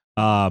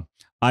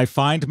 I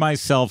find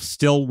myself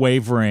still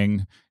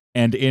wavering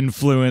and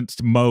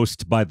influenced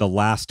most by the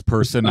last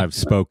person I've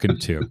spoken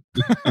to.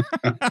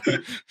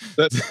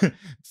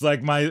 It's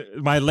like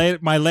my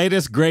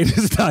latest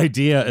greatest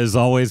idea is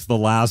always the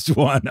last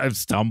one I've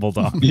stumbled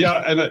on.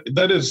 Yeah, and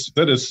that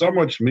is so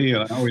much me,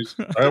 and I always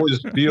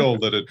feel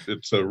that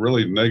it's a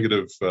really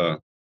negative.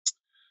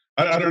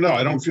 I don't know.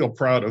 I don't feel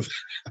proud of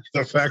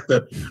the fact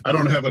that I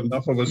don't have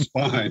enough of a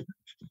spine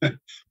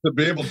to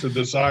be able to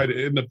decide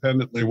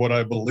independently what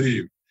I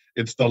believe.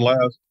 It's the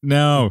last.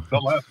 No.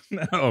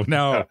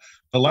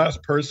 The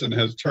last person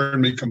has turned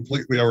me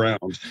completely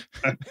around.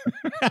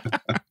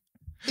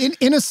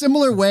 In a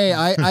similar way,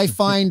 I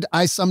find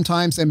I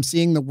sometimes am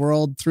seeing the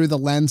world through the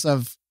lens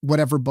of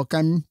whatever book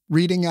I'm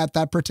reading at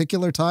that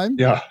particular time.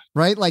 Yeah.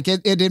 Right? Like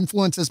it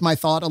influences my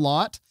thought a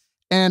lot.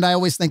 And I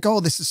always think, oh,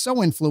 this is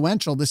so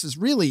influential. This is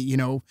really,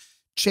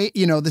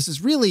 this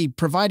is really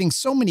providing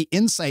so many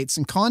insights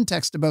and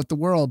context about the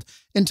world,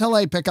 until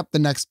I pick up the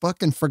next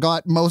book and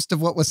forgot most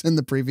of what was in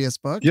the previous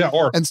book. Yeah.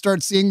 And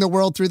start seeing the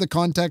world through the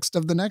context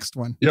of the next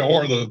one. Yeah.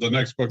 Or the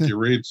next book you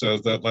read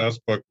says that last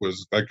book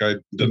was, that guy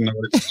didn't know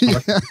what he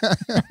was talking.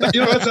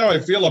 That's how I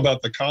feel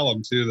about the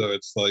column too, though.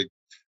 It's like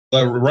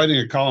writing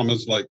a column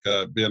is like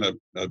being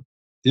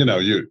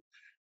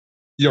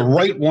you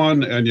write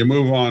one and you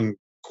move on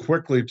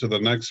quickly to the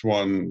next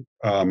one,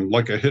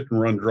 like a hit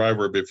and run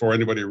driver, before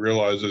anybody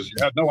realizes you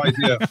had no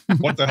idea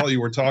what the hell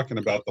you were talking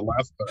about the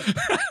last time.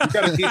 You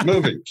got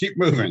to keep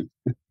moving.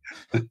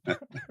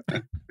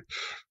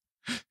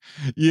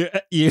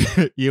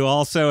 You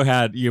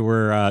also you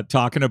were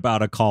talking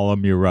about a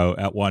column you wrote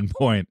at one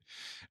point,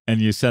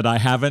 and you said, I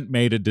haven't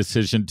made a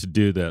decision to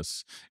do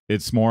this.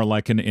 It's more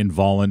like an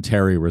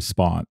involuntary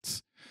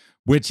response,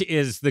 which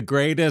is the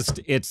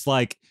greatest. It's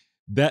like,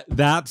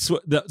 that's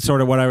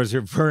sort of what I was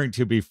referring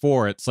to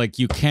before. It's like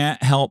you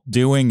can't help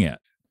doing it.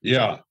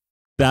 Yeah.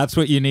 That's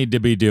what you need to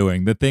be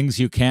doing. The things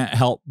you can't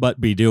help but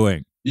be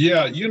doing.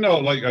 Yeah.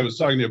 Like I was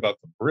talking to you about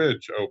the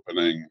bridge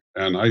opening,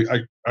 and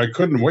I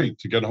couldn't wait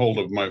to get hold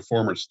of my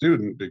former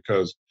student,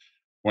 because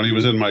when he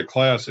was in my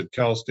class at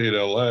Cal State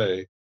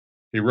LA,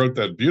 he wrote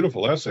that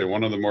beautiful essay,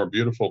 one of the more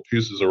beautiful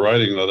pieces of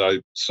writing that I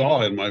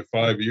saw in my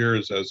 5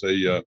 years as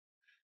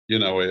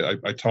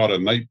I taught a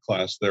night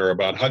class there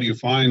about how do you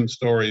find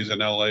stories in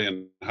LA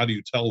and how do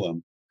you tell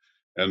them.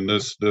 And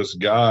this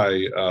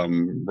guy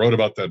wrote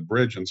about that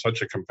bridge in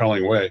such a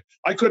compelling way.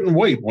 I couldn't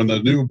wait when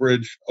the new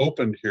bridge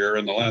opened here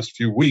in the last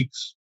few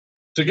weeks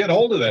to get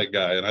hold of that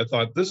guy. And I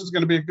thought, this is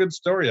going to be a good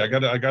story. I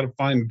got to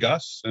find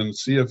Gus and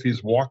see if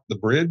he's walked the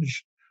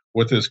bridge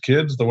with his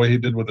kids the way he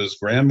did with his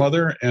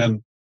grandmother.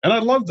 And I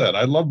loved that.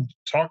 I loved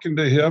talking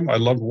to him. I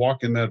loved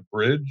walking that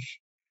bridge.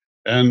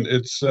 And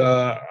it's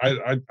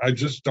I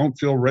just don't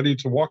feel ready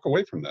to walk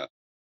away from that.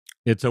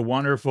 It's a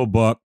wonderful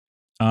book,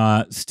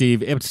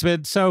 Steve. It's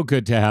been so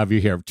good to have you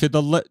here. To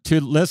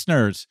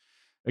listeners,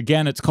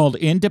 again, it's called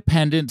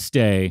Independence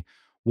Day: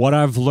 What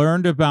I've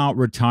Learned About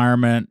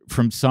Retirement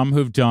from Some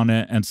Who've Done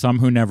It and Some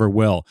Who Never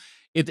Will.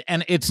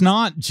 And it's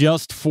not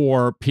just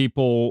for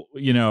people,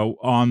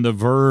 on the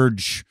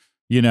verge,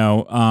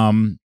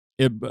 in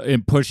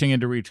pushing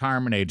into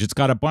retirement age. It's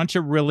got a bunch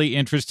of really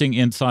interesting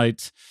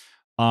insights.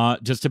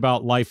 Just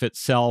about life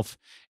itself.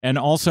 And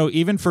also,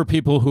 even for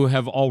people who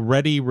have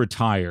already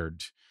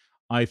retired,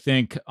 I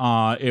think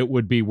it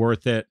would be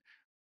worth it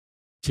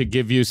to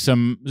give you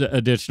some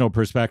additional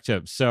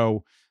perspective.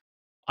 So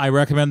I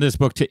recommend this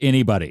book to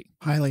anybody.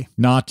 Highly.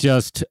 Not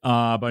just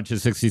a bunch of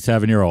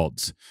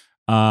 67-year-olds.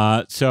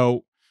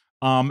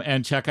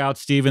 And check out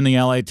Steve in the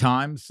LA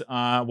Times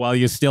while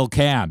you still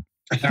can.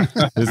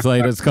 His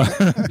latest.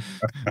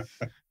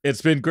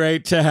 It's been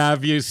great to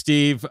have you,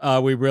 Steve.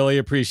 We really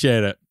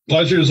appreciate it.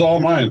 Pleasure is all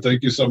mine.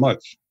 Thank you so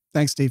much.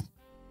 Thanks, Steve.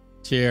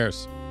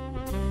 Cheers.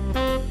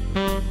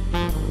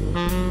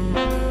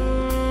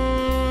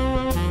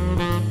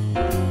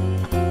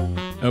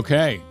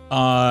 Okay.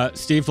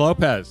 Steve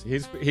Lopez.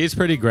 He's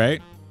pretty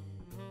great.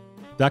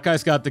 That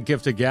guy's got the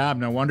gift of gab.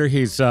 No wonder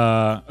he's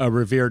a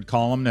revered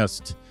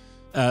columnist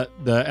at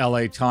the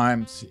LA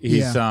Times.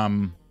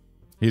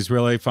 He's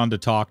really fun to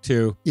talk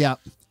to. Yeah.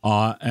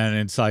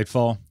 And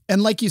insightful.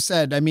 And like you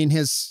said, I mean,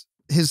 his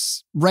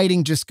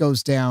writing just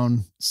goes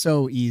down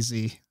so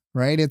easy,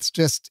 right? It's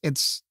just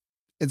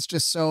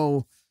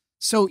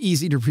so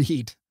easy to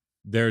read.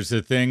 There's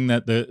a thing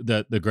that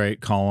the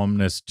great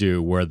columnists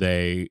do where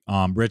they,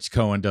 Rich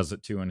Cohen does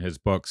it too in his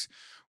books,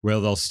 where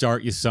they'll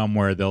start you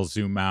somewhere, they'll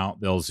zoom out,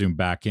 they'll zoom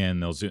back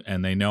in,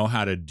 and they know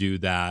how to do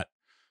that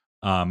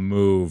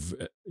move,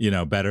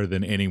 better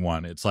than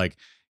anyone. It's like,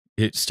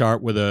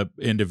 start with a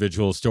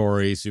individual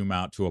story, zoom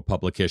out to a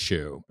public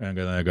issue, and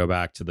then go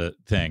back to the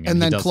thing,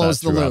 and then close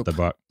the loop. The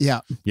book.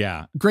 Yeah.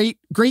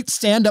 Great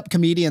stand-up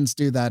comedians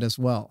do that as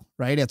well,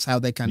 right? It's how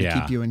they kind of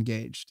keep you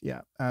engaged.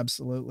 Yeah,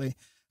 absolutely.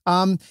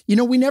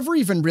 We never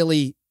even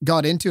really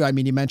got into. I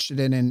mean, he mentioned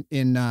it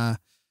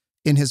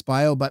in his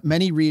bio, but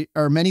many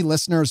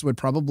listeners would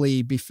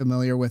probably be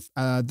familiar with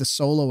The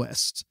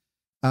Soloist.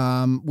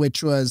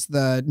 which was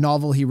the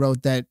novel he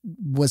wrote that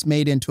was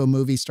made into a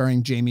movie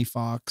starring Jamie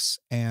Foxx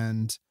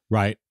and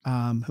right.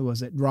 Who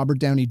was it? Robert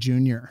Downey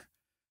Jr.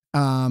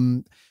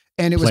 And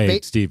it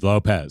was Steve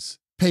Lopez.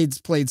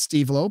 Played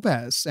Steve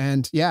Lopez,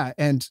 and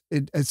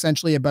it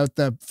essentially about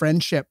the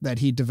friendship that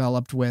he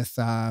developed with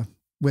a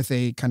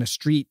kind of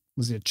street.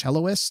 Was he a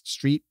celloist?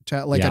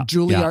 A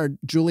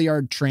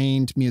Juilliard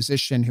trained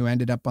musician who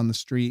ended up on the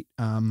street,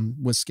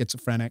 was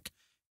schizophrenic.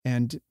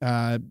 And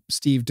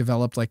Steve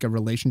developed like a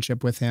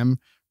relationship with him,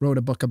 wrote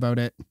a book about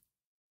it,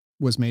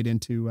 was made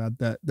into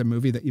the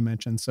movie that you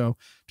mentioned. So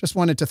just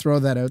wanted to throw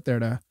that out there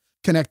to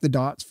connect the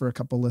dots for a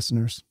couple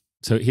listeners.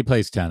 So he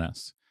plays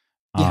tennis.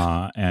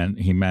 And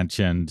he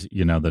mentioned,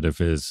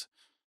 that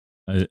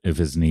if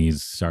his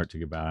knees start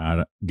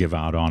to give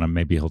out on him,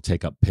 maybe he'll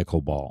take up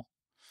pickleball.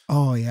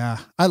 Oh yeah.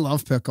 I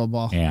love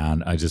pickleball.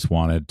 And I just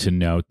wanted to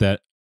note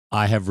that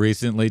I have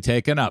recently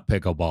taken up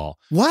pickleball.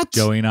 What?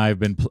 Joey and I have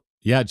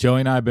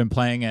been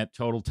playing at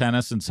Total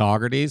Tennis in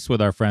Saugerties with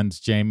our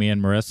friends Jamie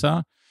and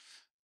Marissa.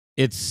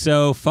 It's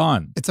so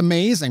fun. It's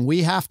amazing.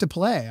 We have to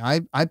play.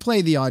 I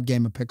play the odd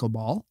game of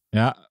pickleball.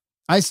 Yeah.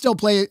 I still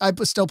play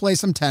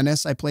some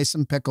tennis. I play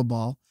some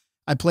pickleball.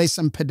 I play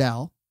some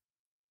padel.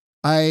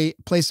 I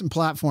play some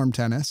platform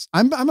tennis.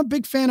 I'm a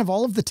big fan of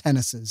all of the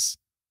tennises.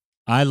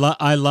 I love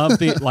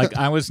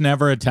I was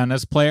never a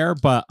tennis player,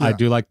 but I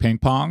do like ping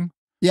pong.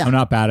 Yeah. I'm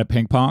not bad at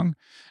ping pong.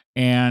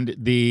 And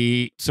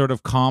the sort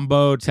of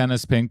combo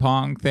tennis ping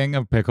pong thing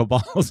of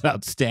pickleball is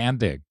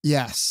outstanding.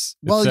 Yes.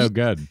 It's so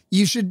good.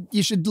 You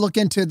should look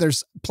into,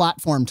 there's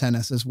platform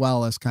tennis as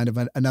well as kind of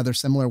another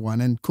similar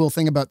one. And cool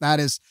thing about that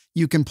is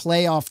you can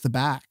play off the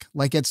back.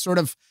 Like it's sort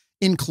of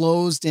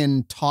enclosed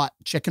in taut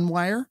chicken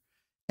wire,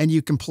 and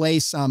you can play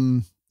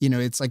some,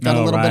 it's like got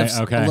a little bit of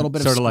sort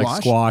of squash.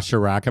 like squash or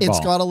racquetball. It's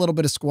got a little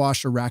bit of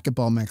squash or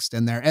racquetball mixed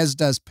in there, as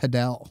does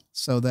padel.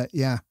 So that,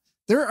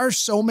 there are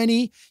so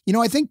many,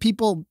 I think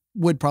people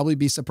would probably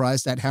be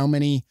surprised at how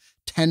many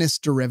tennis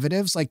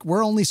derivatives. Like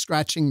we're only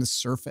scratching the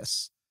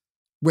surface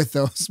with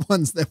those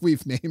ones that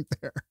we've named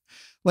there.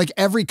 Like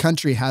every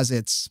country has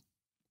its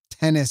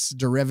tennis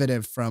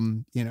derivative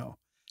from,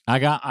 I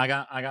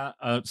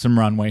got some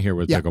runway here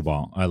with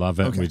pickleball. I love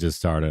it. Okay. We just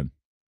started.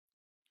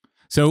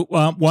 So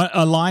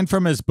a line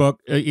from his book,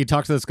 he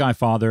talks to this guy,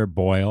 Father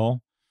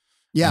Boyle.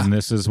 Yeah. And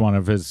this is one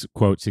of his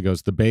quotes. He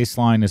goes, "The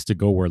baseline is to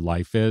go where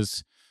life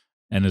is.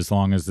 And as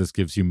long as this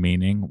gives you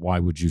meaning, why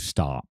would you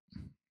stop?"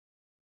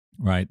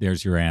 Right?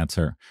 There's your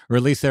answer. Or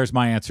at least there's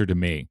my answer to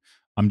me.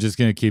 I'm just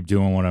going to keep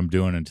doing what I'm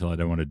doing until I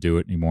don't want to do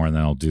it anymore, and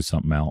then I'll do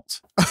something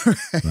else.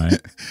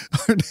 Right?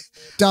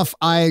 Duff,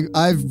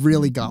 I've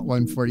really got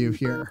one for you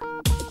here.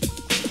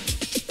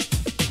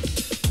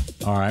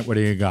 All right. What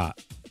do you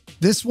got?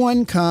 This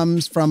one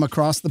comes from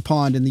across the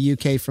pond in the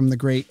UK from the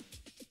great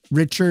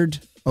Richard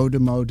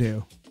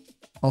Odumodu,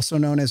 also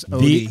known as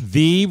Odie.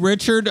 The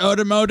Richard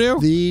Odumodu?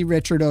 The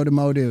Richard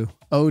Odumodu,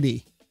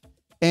 Odie.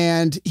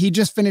 And he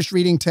just finished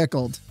reading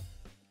Tickled.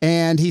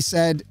 And he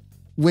said,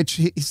 which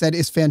he said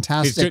is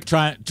fantastic. He's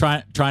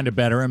trying to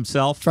better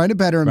himself. Trying to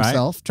better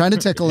himself, right? Trying to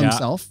tickle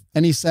himself.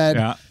 And he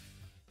said,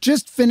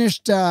 just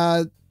finished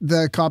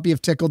the copy of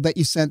Tickled that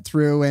you sent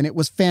through, and it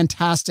was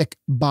fantastic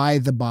by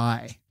the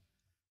by.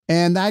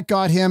 And that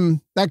got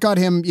him,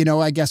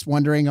 I guess,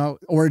 wondering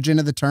origin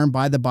of the term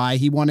by the by.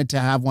 He wanted to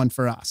have one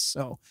for us.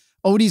 So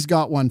Odie's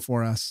got one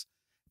for us.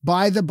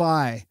 By the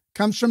by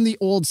comes from the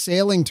old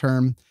sailing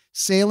term.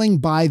 Sailing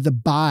by the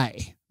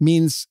by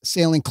means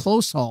sailing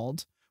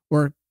close-hauled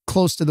or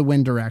close to the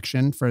wind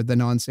direction for the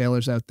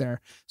non-sailors out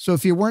there. So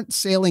if you weren't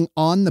sailing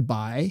on the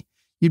by,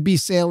 you'd be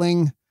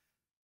sailing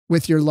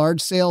with your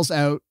large sails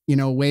out,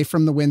 away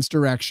from the wind's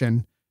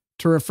direction,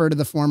 to refer to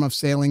the form of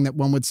sailing that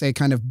one would say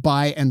kind of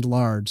by and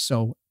large.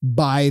 So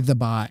by the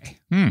by.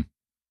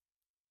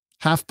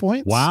 Half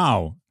points.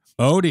 Wow.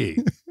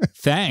 Odie,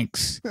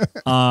 thanks.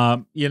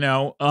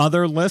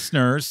 Other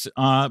listeners,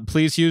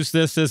 please use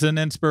this as an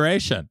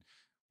inspiration.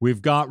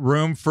 We've got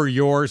room for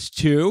yours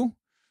too.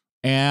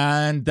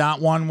 And that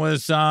one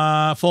was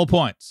full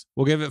points.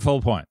 We'll give it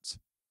full points.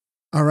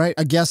 All right.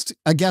 I guessed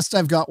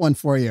I've got one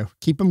for you.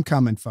 Keep them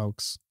coming,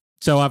 folks.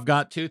 So I've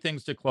got two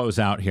things to close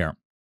out here.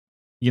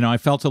 I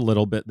felt a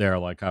little bit there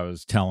like I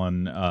was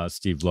telling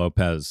Steve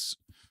Lopez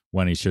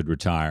when he should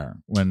retire.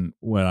 When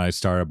I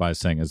started by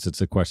saying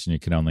it's a question you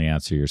can only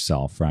answer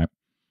yourself, right?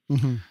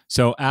 Mm-hmm.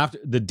 So after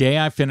the day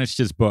I finished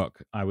his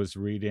book, I was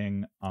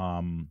reading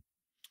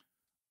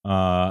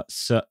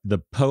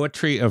the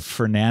poetry of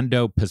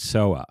Fernando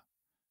Pessoa,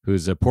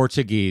 who's a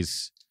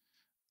Portuguese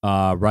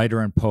writer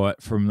and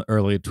poet from the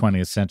early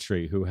 20th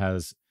century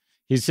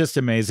he's just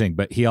amazing.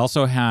 But he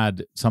also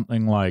had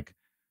something like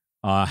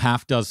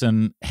half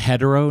dozen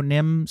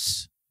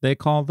heteronyms, they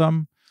call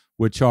them,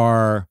 which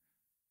are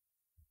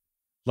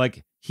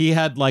like he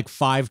had like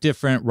 5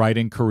 different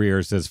writing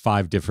careers as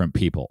 5 different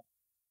people,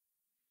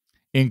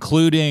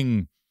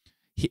 including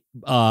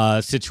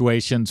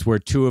situations where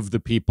 2 of the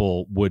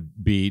people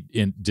would be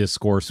in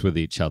discourse with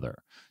each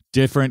other.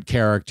 Different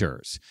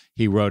characters.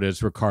 He wrote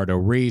as Ricardo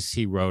Reis.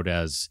 He wrote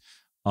as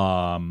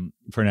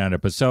Fernando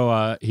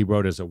Pessoa. He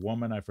wrote as a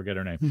woman. I forget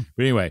her name.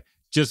 But anyway,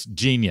 just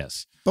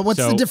genius. But what's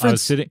the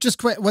difference?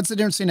 What's the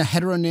difference between a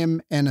heteronym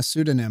and a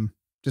pseudonym?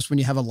 Just when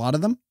you have a lot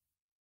of them?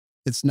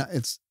 It's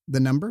the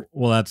number?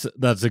 Well,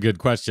 that's a good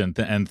question.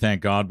 And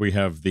thank God we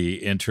have the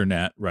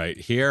internet right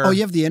here. Oh,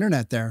 you have the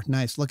internet there.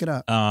 Nice. Look it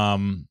up. Oh,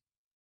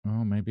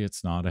 maybe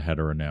it's not a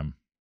heteronym.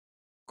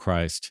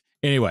 Christ.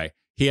 Anyway,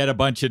 he had a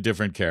bunch of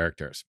different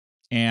characters.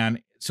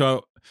 And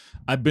so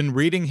I've been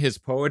reading his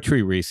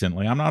poetry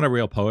recently. I'm not a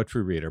real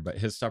poetry reader, but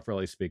his stuff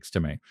really speaks to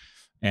me.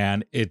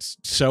 And it's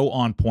so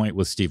on point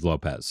with Steve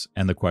Lopez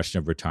and the question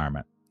of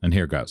retirement. And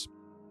here goes.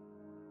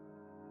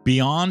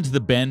 Beyond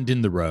the bend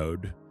in the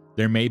road,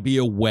 there may be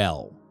a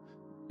well,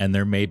 and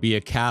there may be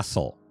a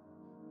castle,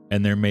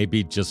 and there may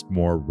be just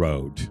more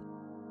road.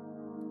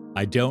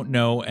 I don't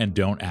know and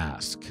don't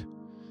ask.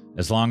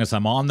 As long as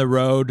I'm on the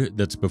road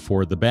that's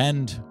before the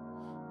bend,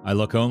 I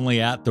look only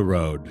at the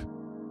road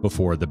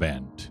before the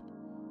bend,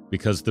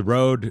 because the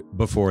road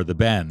before the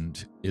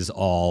bend is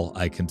all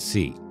I can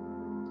see.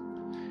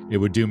 It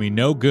would do me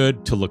no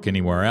good to look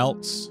anywhere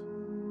else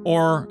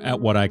or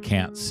at what I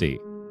can't see.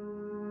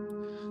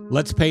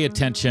 Let's pay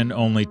attention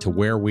only to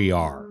where we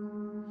are.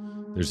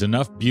 There's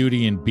enough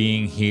beauty in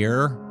being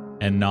here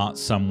and not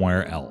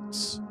somewhere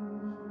else.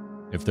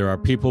 If there are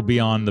people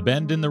beyond the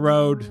bend in the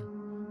road,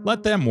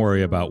 let them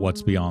worry about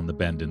what's beyond the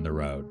bend in the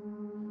road.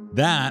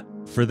 That,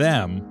 for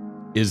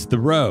them, is the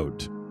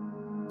road.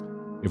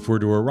 If we're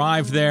to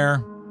arrive there,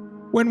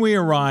 when we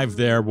arrive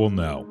there, we'll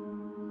know.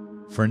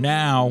 For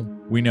now,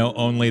 we know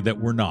only that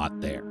we're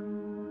not there.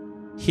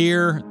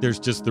 Here, there's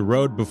just the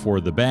road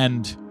before the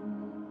bend,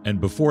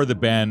 and before the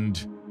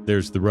bend,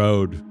 there's the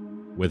road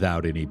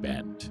without any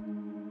bend.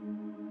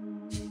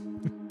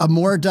 A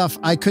more Duff,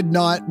 I could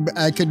not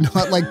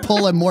like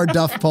pull a more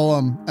Duff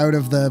poem out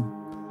of the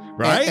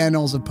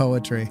annals of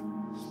poetry.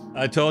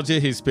 I told you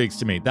he speaks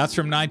to me. That's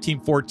from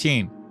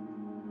 1914.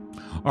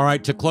 All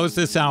right, to close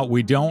this out,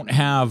 we don't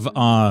have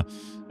an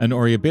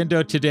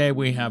Aurobindo today.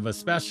 We have a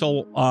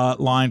special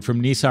line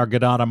from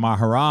Nisargadatta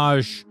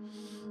Maharaj,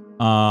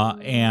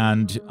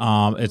 and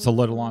it's a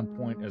little on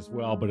point as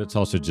well, but it's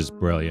also just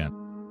brilliant.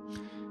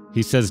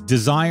 He says,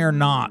 desire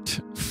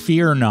not,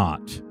 fear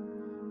not,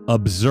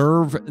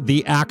 observe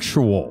the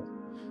actual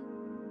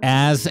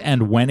as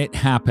and when it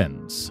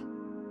happens.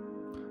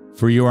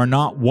 For you are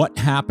not what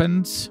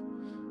happens,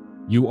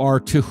 you are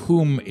to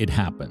whom it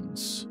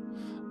happens.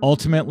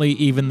 Ultimately,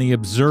 even the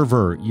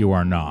observer you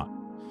are not.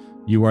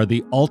 You are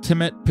the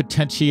ultimate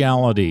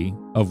potentiality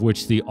of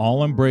which the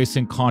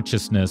all-embracing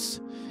consciousness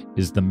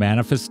is the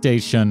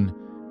manifestation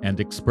and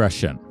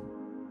expression.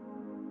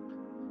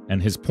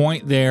 And his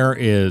point there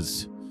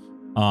is,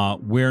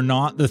 we're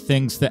not the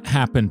things that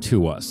happen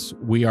to us.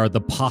 We are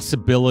the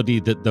possibility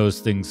that those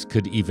things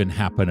could even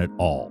happen at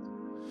all.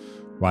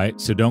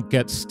 Right? So don't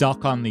get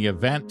stuck on the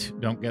event.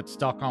 Don't get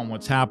stuck on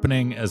what's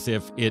happening as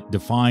if it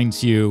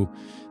defines you.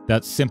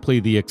 That's simply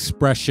the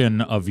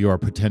expression of your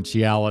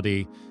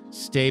potentiality.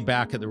 Stay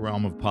back at the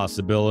realm of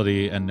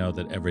possibility and know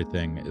that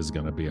everything is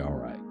going to be all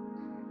right.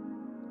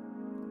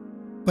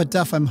 But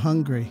Duff, I'm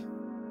hungry.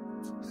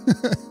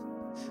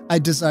 I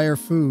desire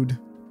food.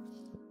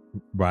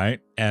 Right?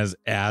 As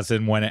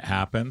and when it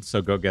happens.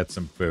 So go get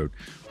some food.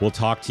 We'll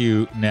talk to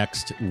you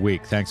next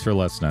week. Thanks for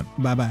listening.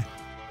 Bye-bye.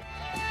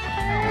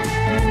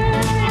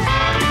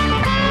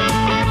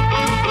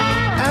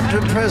 At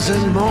the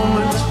present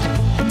moment,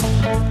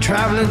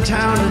 traveling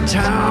town to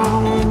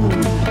town,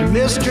 the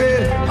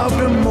mystery of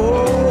the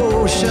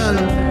motion,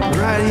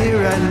 right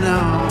here, right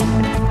now,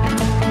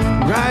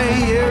 right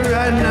here,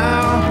 right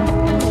now,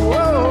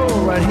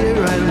 whoa, right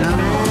here, right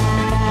now.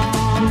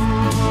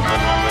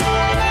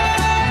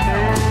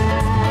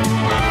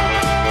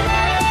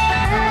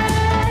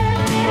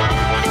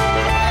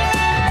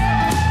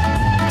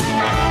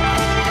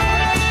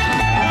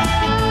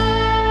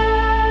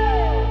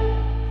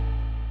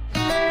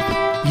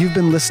 You've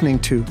been listening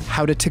to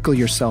How to Tickle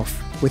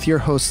Yourself with your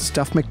hosts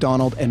Duff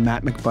McDonald and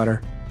Matt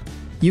McButter.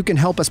 You can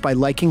help us by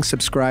liking,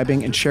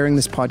 subscribing, and sharing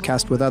this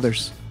podcast with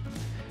others.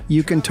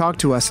 You can talk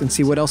to us and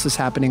see what else is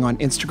happening on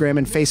Instagram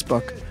and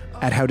Facebook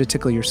at How to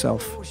Tickle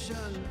Yourself.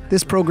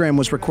 This program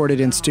was recorded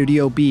in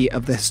Studio B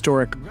of the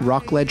historic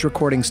Rockledge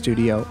Recording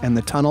Studio and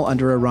the Tunnel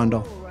Under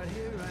Arundel.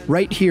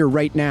 Right Here,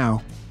 Right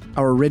Now,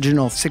 our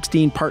original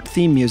 16-part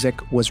theme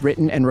music was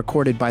written and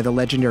recorded by the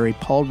legendary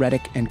Paul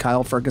Reddick and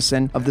Kyle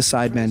Ferguson of the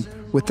Sidemen,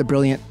 with the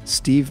brilliant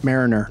Steve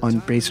Mariner on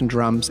bass and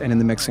drums and in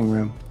the mixing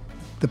room.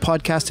 The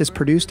podcast is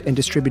produced and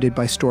distributed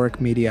by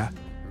Storic Media.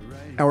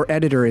 Our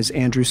editor is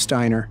Andrew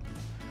Steiner.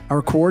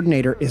 Our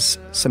coordinator is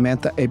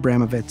Samantha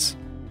Abramovitz.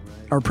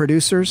 Our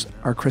producers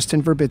are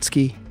Kristen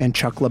Verbitsky and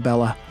Chuck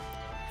LaBella.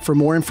 For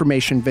more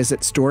information,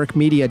 visit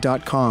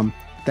storicmedia.com.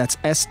 That's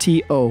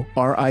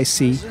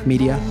STORIC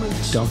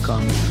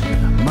media.com.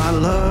 My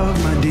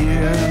love, my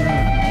dear.